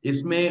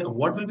 इसमें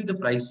what will be the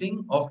pricing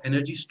of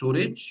energy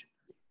storage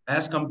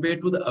as compared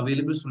to the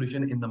available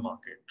solution in the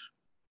market?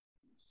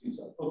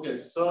 Okay,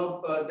 so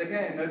देखें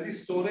energy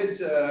storage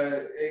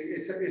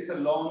it's a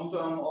long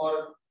term or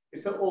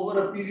it's a over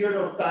a period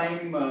of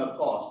time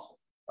cost.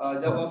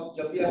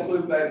 जब भी आप कोई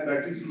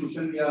battery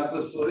solution या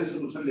कोई storage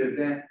solution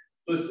लेते हैं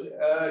तो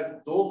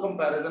दो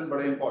कंपैरिजन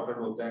बड़े इंपॉर्टेंट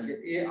होते हैं कि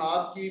ये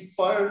आपकी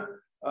पर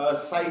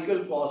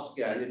साइकिल कॉस्ट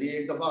क्या है, यानी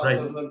एक दफा आपने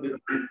उसमें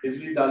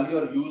बिजली डाली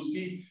और यूज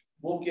की,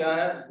 वो क्या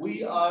है।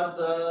 We are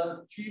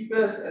the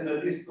cheapest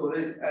energy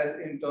storage as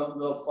in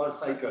terms of पर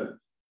साइकिल।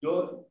 जो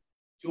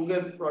चूंकि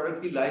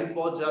प्रोडक्ट की लाइफ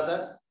बहुत ज्यादा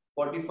है,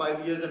 45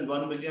 years and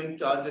 1 million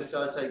charge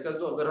discharge cycle,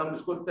 तो अगर हम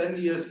इसको 10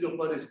 years के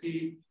ऊपर इसकी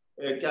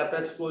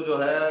कैपेक्स को जो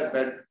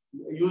है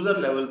यूजर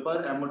लेवल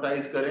पर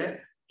एमोटाइज करें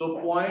तो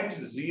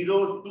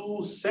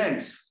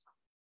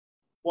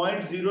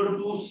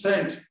 0.02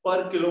 cents per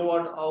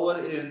kilowatt hour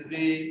is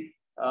the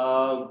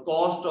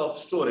cost of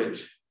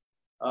storage.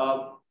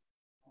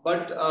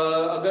 But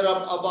अगर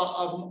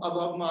अब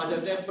हम आ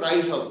जाते हैं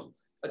प्राइस ऑफ,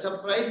 अच्छा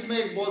प्राइस में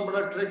एक बहुत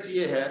बड़ा ट्रिक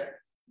ये है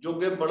जो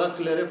कि बड़ा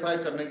क्लेरिफाई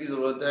करने की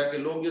जरूरत है कि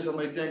लोग ये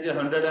समझते हैं कि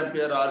 100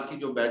 एम्पियर आवर की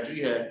जो बैटरी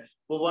है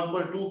वो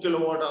 1.2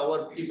 किलोवाट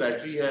आवर की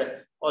बैटरी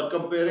है, और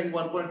कंपेयरिंग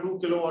 1.2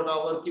 किलोवाट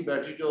आवर की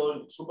बैटरी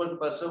जो सुपर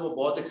कैपेसिटर वो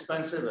बहुत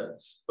एक्सपेंसिव है।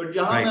 बट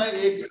यहाँ मैं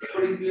एक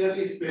बड़ी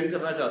क्लियरली एक्सप्लेन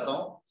करना चाहता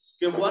हूँ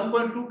कि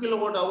 1.2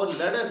 kilowatt hour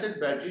lead acid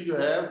battery जो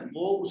है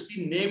वो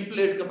उसकी नेम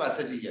प्लेट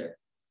कैपेसिटी है,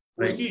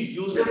 उसकी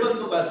यूजेबल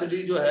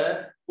कैपेसिटी जो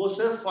है वो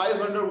सिर्फ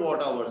 500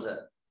 वॉट आवर्स है,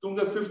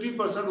 क्योंकि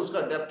 50%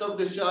 उसका डेप्थ ऑफ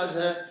डिस्चार्ज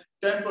है,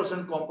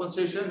 10%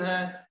 कॉम्पनसेशन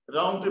है,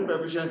 राउंड ट्रिप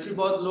एफिशिएंसी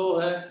बहुत लो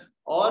है,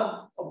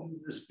 और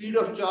स्पीड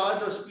ऑफ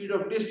चार्ज और स्पीड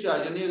ऑफ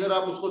डिस्चार्ज, यानी अगर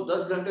आप उसको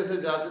 10 घंटे से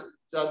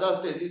ज्यादा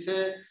तेजी से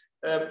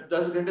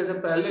 10 घंटे से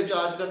पहले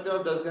चार्ज करते हैं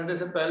और 10 घंटे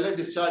से पहले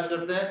डिस्चार्ज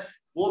करते हैं,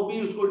 वो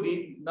भी उसको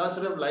ना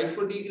सिर्फ लाइफ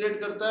को डिग्रेड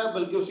करता है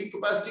बल्कि उसकी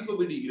कैपेसिटी को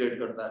भी डिग्रेड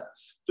करता है।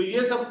 तो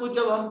ये सब कुछ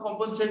जब हम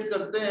कॉम्पनसेट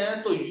करते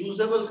हैं तो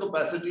यूजेबल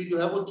कैपेसिटी जो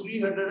है वो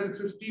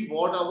 350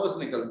 वॉट आवर्स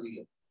निकलती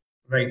है।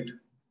 राइट।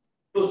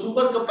 तो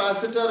सुपर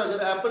कैपेसिटर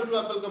अगर एप्पल टू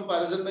एप्पल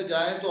कंपैरिजन में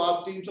जाएं तो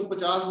आप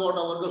 350 वॉट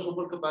आवर का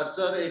सुपर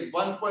कैपेसिटर एक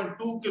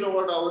 1.2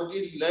 किलोवाट आवर की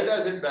लेड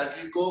एसिड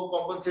बैटरी को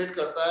कॉम्पनसेट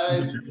करता है,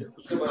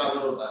 उसके बराबर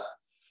होता है।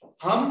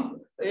 हम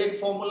एक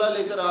फॉर्मूला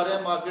लेकर आ रहे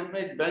हैं मार्केट में,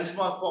 एक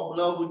benchmark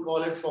formula, we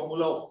call it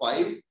formula of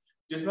 5,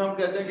 जिसमें हम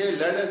कहते हैं कि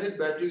लेड एसिड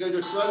बैटरी का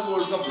जो 12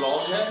 वोल्ट का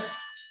ब्लॉक है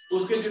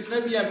उसके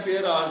जितने भी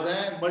एम्पियर आवर्स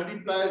हैं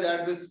multiply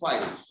that with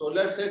 5। So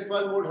let's say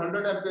 12 volt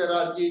 100 ampere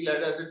hour की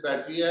लेड एसिड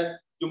बैटरी है,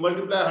 you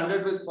multiply 100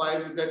 with 5,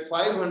 you get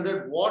 500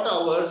 watt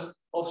hours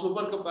of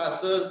super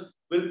capacitors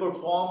will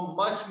perform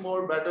much more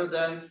better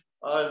than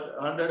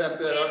 100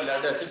 ampere hour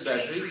lead acid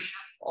battery।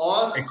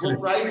 और वो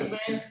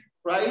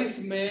price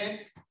में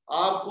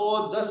आपको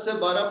 10 से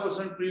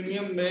 12%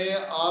 premium में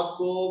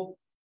आपको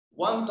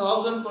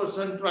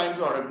 1000% prime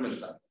product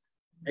मिलता है।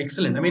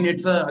 एक्सीलेंट। आई मीन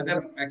इट्स अगर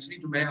एक्चुअली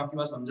तो मैं आपकी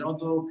बात समझाऊं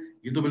तो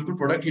ये तो बिल्कुल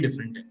प्रोडक्ट ही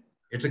डिफरेंट है।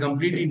 It's a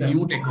completely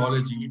new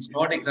technology. It's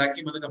not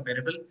exactly मतलब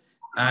comparable,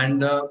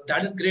 and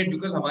that is great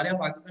because हमारे यहाँ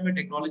पाकिस्तान में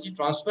technology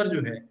transfer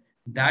जो है,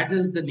 that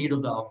is the need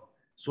of the hour.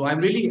 So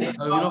I'm really,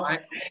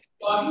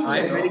 I'm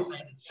very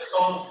excited.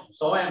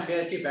 100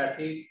 ampere की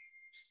battery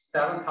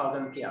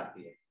 7000 की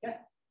आती है, ठीक है?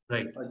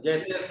 Right. और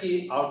जैसे इसकी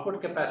आउटपुट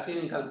कैपेसिटी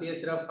निकलती है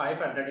सिर्फ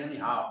 500 यानी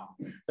हाफ,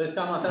 तो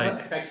इसका मतलब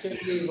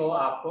इफेक्टिवली वो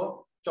आपको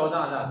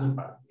 14000 की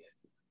पड़ती है।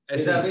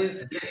 ऐसे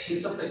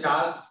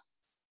 350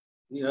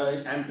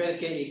 एम्पेयर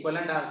के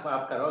इक्विवेलेंट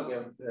आप करोगे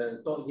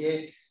तो ये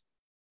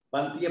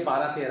बनती है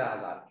 12-13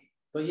 हजार की,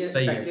 तो ये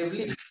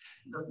इफेक्टिवली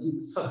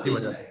सस्ती हो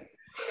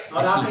जाएगी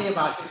और आपने ये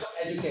मार्केट को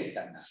एजुकेट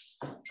करना है।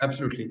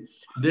 Absolutely.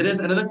 There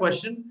is another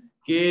question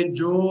कि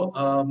जो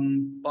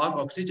पाक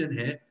ऑक्सीजन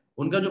है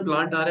उनका जो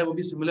प्लांट आ रहा है वो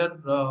भी सिमिलर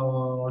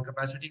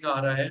कैपेसिटी का आ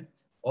रहा है,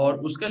 और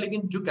उसका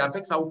लेकिन जो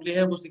कैपेक्स आउटले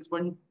है वो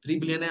 6.3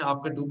 बिलियन है,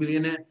 आपका 2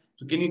 बिलियन है।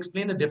 तो can you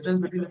explain the difference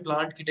between the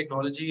plant की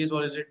टेक्नोलॉजीज,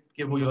 और इज इट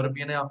कि वो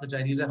यूरोपियन है आपका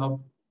चाइनीज है? हाउ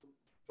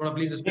थोड़ा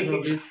प्लीज इस पे थोड़ा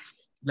प्लीज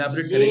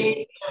इलैबोरेट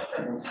करें।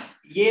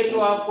 ये तो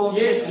आपको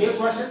ये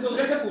क्वेश्चन तो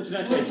कैसे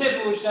पूछना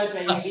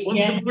चाहिए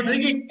उनसे पूछ रहे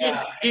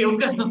कि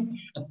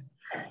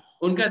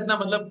उनका इतना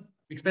मतलब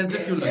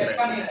एक्सपेंसिव क्यों लग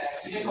रहा है?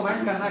 ये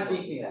कमेंट करना ठीक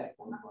नहीं है।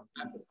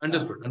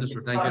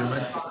 Understood, thank you very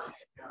much.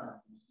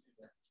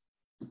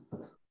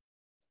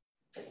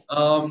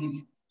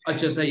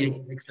 अच्छा सही है,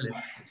 excellent.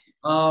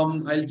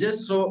 I'll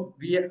just, so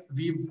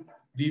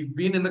we've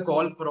been in the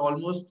call for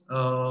almost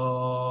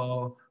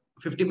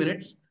 50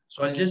 minutes,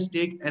 so I'll just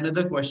take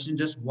another question,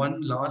 just one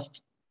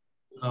last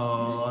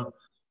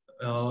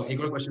एक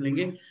और क्वेश्चन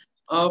लेंगे।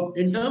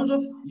 In terms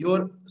of your,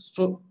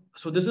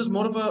 so this is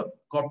more of a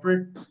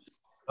corporate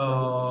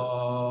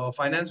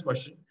finance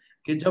question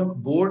कि जब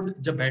board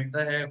जब बैठता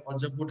है और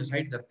जब वो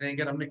डिसाइड करते हैं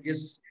कि हमने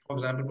इस फॉर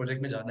एग्जांपल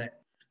प्रोजेक्ट में जाना है,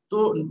 तो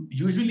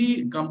यूजुअली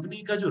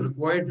कंपनी का जो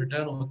रिक्वायर्ड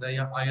रिटर्न होता है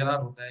या आईआरआर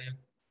होता है,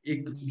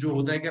 एक जो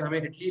होता है कि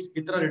हमें एटलीस्ट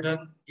इतना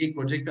रिटर्न एक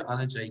प्रोजेक्ट पे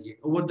आना चाहिए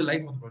over the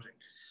life of project,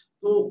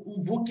 तो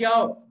वो क्या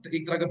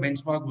एक तरह का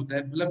बेंचमार्क होता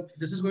है? मतलब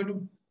this is going to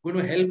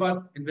help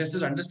our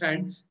investors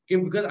understand कि,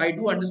 बिकॉज़ आई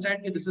डू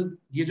अंडरस्टैंड कि दिस इज,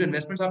 ये जो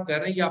इन्वेस्टमेंट्स आप कर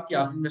रहे हैं ये आपकी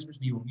आखिरी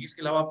इन्वेस्टमेंट नहीं होगी,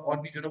 इसके अलावा आप और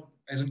भी जो ना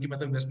एज की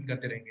मतलब इन्वेस्टमेंट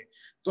करते रहेंगे।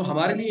 तो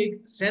हमारे लिए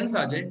एक सेंस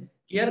आ जाए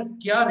कि यार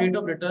क्या rate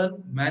of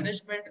return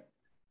management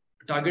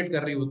target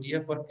कर रही होती है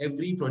for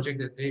every project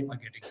that they are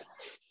getting.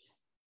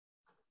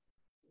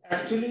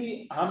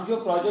 Actually हम जो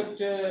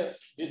प्रोजेक्ट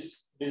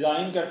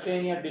डिजाइन करते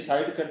हैं या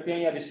डिसाइड करते हैं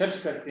या रिसर्च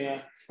करते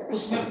हैं,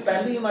 उसमें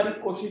पहली हमारी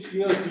कोशिश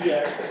ये होती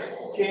है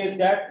कि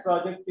that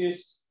project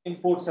is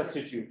import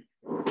substitute.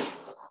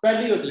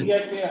 पहली होती है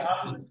कि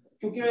हम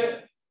क्योंकि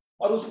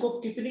और उसको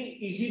कितनी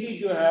इजीली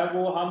जो है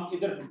वो हम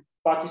इधर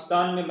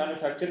पाकिस्तान में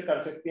मैन्युफैक्चर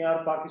कर सकते हैं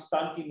और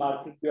पाकिस्तान की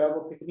मार्केट जो है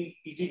वो कितनी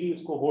इजीली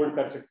उसको होल्ड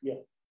कर सकती है।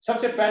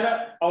 सबसे पहला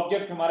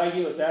ऑब्जेक्ट हमारा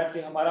ये होता है कि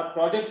हमारा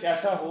प्रोजेक्ट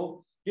ऐसा हो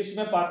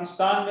जिसमें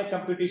पाकिस्तान में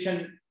कंपटीशन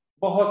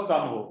बहुत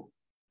कम हो,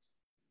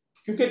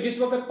 क्योंकि जिस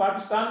वक्त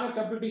पाकिस्तान में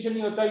कंपटीशन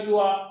नहीं होता, you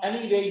are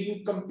anyway you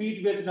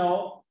compete with now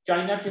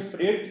China के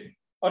फ्रेट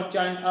और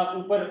चाइना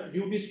ऊपर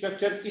ड्यूटी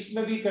स्ट्रक्चर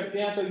इसमें भी करते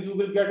हैं, तो you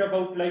will get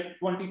about like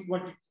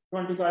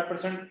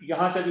 25%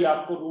 यहाँ से भी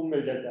आपको रूम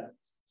मिल जाता है।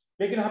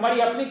 लेकिन हमारी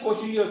अपनी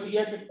कोशिश ये होती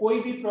है कि कोई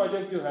भी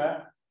प्रोजेक्ट जो है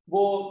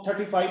वो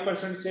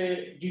 35% से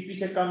जीपी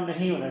से कम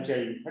नहीं होना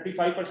चाहिए।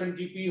 35%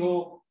 जीपी हो,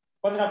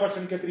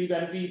 15% के करीब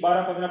एनपी,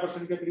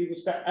 12-15% के करीब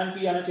उसका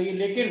एनपी आना चाहिए।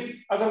 लेकिन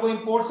अगर वो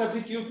इंपोर्ट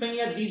सब्स्टिट्यूट नहीं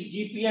है, this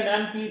GP and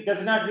NP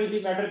does not really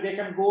matter, they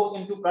can go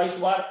into price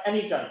war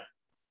any time.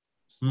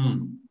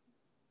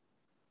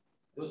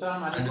 दूसरा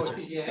हमारी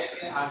कोशिश ये है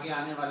कि आगे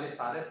आने वाले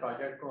सारे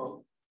प्रोजेक्ट को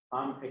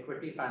हम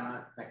इक्विटी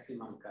फाइनेंस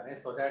मैक्सिमम करें,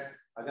 सो दैट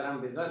अगर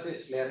हम बिजनेस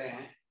रिस्क ले रहे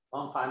हैं तो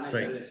हम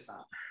financial risk.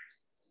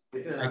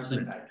 This is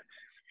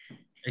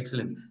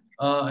excellent.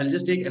 I'll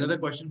just take another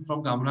question from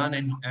Kamran,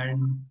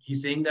 and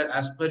he's saying that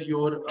as per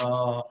your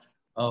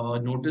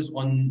notice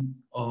on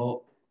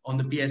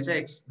the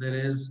PSX, there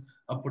is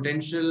a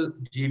potential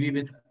JV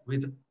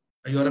with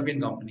a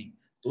European company.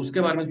 तो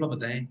उसके बारे में थोड़ा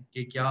बताएं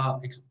कि क्या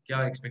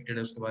expected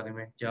है, उसके बारे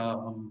में क्या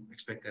हम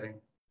एक्सपेक्ट करें।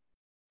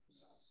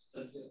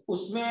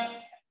 उसमें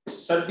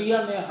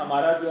सर्बिया में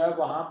हमारा जो है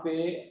वहाँ पे,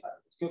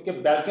 क्योंकि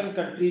बैल्कन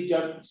कंट्री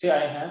जब से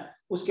आए हैं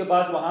उसके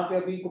बाद वहाँ पे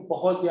अभी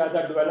बहुत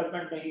ज्यादा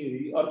डेवलपमेंट नहीं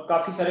हुई और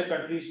काफी सारे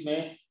कंट्रीज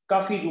में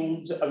काफी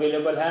रूम्स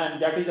अवेलेबल हैं, and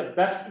that is the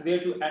best way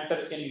to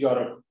enter in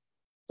Europe.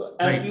 तो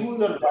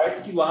एमपीयूज और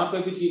वाइट्स की वहाँ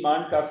पे भी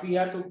डिमांड काफी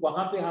है। तो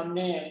वहाँ पे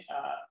हमने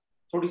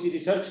थोड़ी सी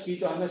रिसर्च की,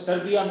 तो हमें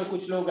सर्बिया में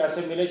कुछ लोग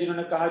ऐसे मिले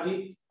जिन्होंने कहा जी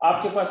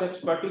आपके पास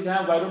एक्सपर्टीज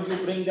है, why don't you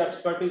bring the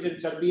expertise in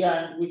Serbia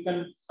and we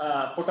can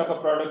put up a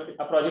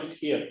project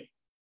here.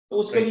 तो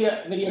उसके लिए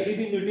मेरी अभी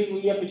भी मीटिंग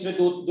हुई है पिछले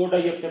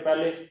 2-2.5 हफ्ते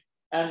पहले,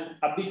 एंड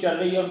अभी चल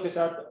रही है उनके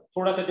साथ।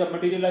 थोड़ा सा जब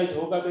मटेरियलाइज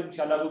होगा तो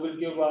इंशाल्लाह वी विल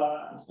गिव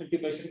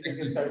इंटीमेशन के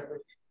साइड पे।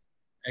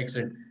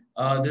 Excellent.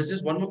 There is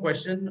just one more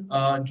question,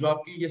 जो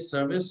आपकी ये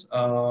सर्विस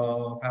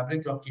फैब्रिक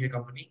जो आपकी है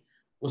कंपनी,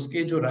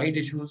 उसके जो राइट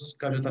इश्यूज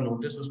का जो था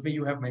नोटिस, उसमें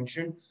यू हैव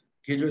मेंशन्ड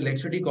कि जो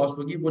इलेक्ट्रिसिटी कॉस्ट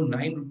होगी वो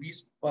 9 रुपीस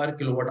पर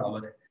किलोवाट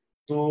आवर है।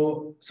 तो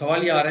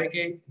सवाल ये आ रहा है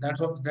कि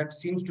that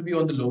seems to be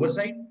on the lower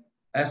side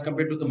as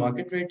compared to the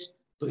market rates.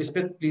 तो इस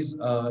पे प्लीज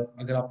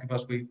अगर आपके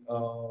पास कोई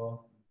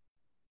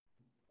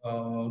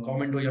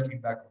कमेंट हो या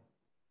फीडबैक हो।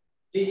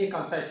 जी, ये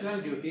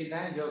कंसेशनल ड्यूटीज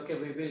हैं जो कि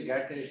we will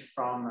get it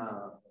from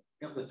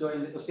जो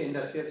उस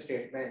इंडस्ट्रियल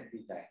स्टेट में दी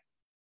जाए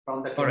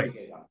फ्रॉम द KTrade।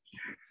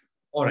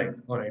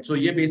 ऑलराइट, सो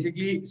ये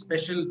बेसिकली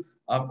स्पेशल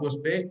आपको उस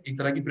पे एक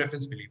तरह की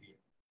प्रेफरेंस मिली हुई है।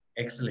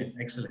 Excellent.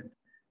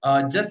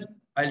 I'll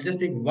just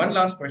take one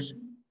last question.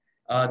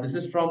 This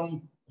is from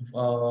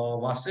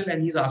Vasil, and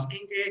he's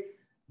asking कि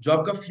जो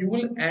आपका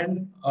फ्यूल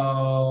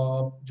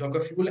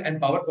एंड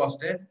पावर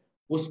कॉस्ट है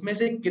उसमें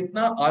से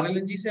कितना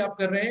RLNG से आप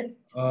कर रहे हैं,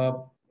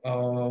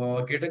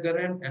 केटर कर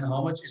रहे हैं, and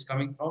how much is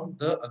coming from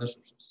the other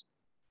sources.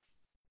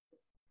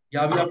 या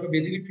अभी आपका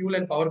बेसिकली फ्यूल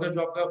एंड पावर का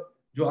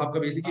जो आपका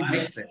बेसिकली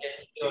मिक्स है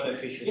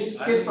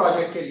किस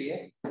प्रोजेक्ट के लिए,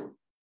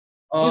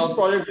 किस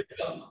प्रोजेक्ट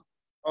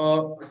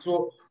सो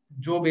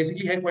जो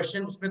बेसिकली है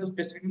क्वेश्चन उसमें तो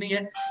स्पेसिफिक नहीं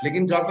है,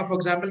 लेकिन जो आपका फॉर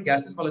एग्जांपल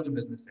गैसेस वाला जो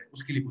बिजनेस है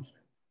उसके लिए पूछ रहे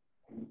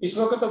हैं। इस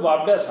वक्त तो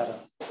वापडा सारा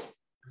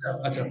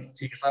अच्छा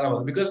ठीक है, सारा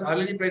वाला, because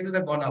RLNG prices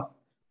have gone up.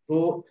 तो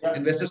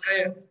इन्वेस्टर्स का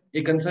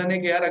एक कंसर्न है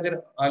कि यार अगर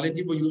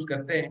RLNG वो यूज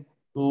करते हैं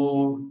तो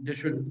they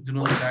should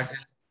know that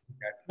is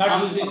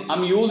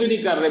हम यूज ही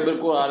नहीं कर रहे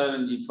बिल्कुल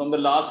RLNG from the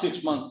last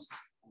 6 months.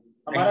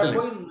 हमारा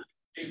कोई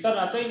रिश्ता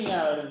नाता ही नहीं है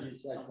RLNG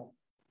से।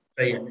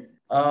 सही है।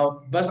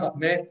 बस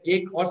मैं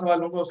एक और सवाल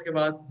लूंगा उसके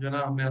बाद जो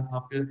ना मैं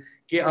आपका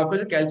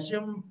जो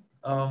कैल्शियम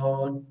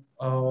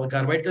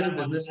कार्बाइड का जो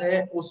बिजनेस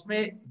है उसमें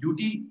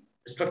ड्यूटी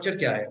स्ट्रक्चर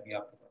क्या है अभी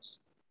आपके पास,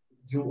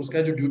 जो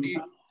उसका जो ड्यूटी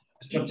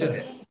स्ट्रक्चर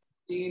है?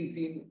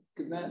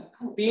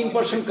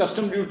 3%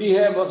 कस्टम ड्यूटी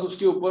है बस,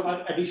 उसके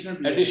ऊपर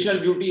एडिशनल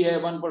ड्यूटी है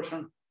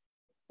 1%।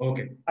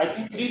 ओके, आई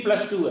थिंक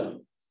 3+2 है।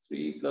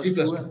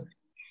 3+2 है।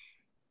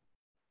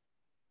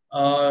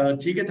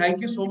 ठीक है,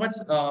 thank you so much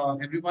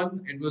everyone,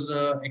 it was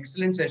a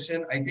excellent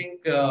session. I think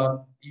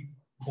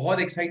बहुत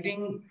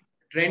एक्साइटिंग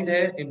ट्रेंड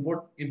है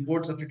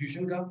इंपोर्ट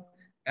सब्स्टिट्यूशन का,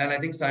 एंड आई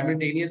थिंक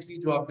साइमल्टेनियसली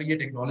जो आपका ये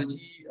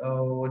टेक्नोलॉजी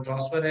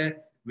ट्रांसफर है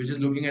which is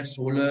looking at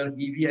solar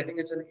EV, I think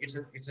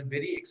it's a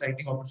very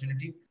exciting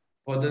opportunity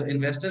for the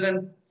investors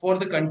and for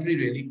the country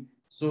really.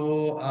 So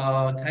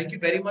thank you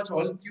very much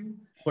all of you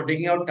for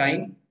taking out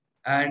time,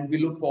 and we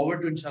look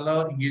forward to inshallah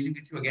engaging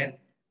with you again,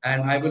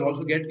 and I will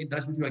also get in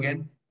touch with you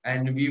again,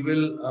 and we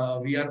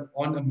are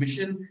on a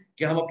mission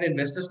कि हम अपने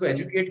investors को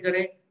educate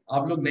करें।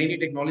 आप लोग नई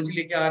technology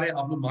लेके आ रहे हैं,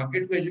 आप लोग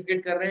मार्केट को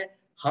एजुकेट कर रहे हैं,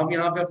 हम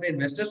यहाँ पे अपने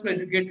इन्वेस्टर्स को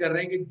एजुकेट कर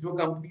रहे हैं कि जो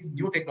कंपनीज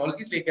न्यू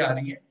टेक्नोलॉजीज लेके आ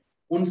रही हैं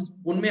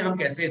उनमें हम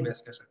कैसे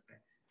इन्वेस्ट कर सकते हैं।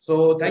 So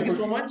thank you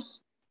so much.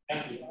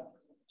 Thank you.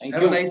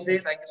 Have a nice day.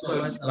 Thank you so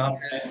much. Allah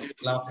Hafiz.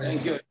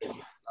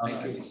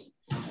 Thank you.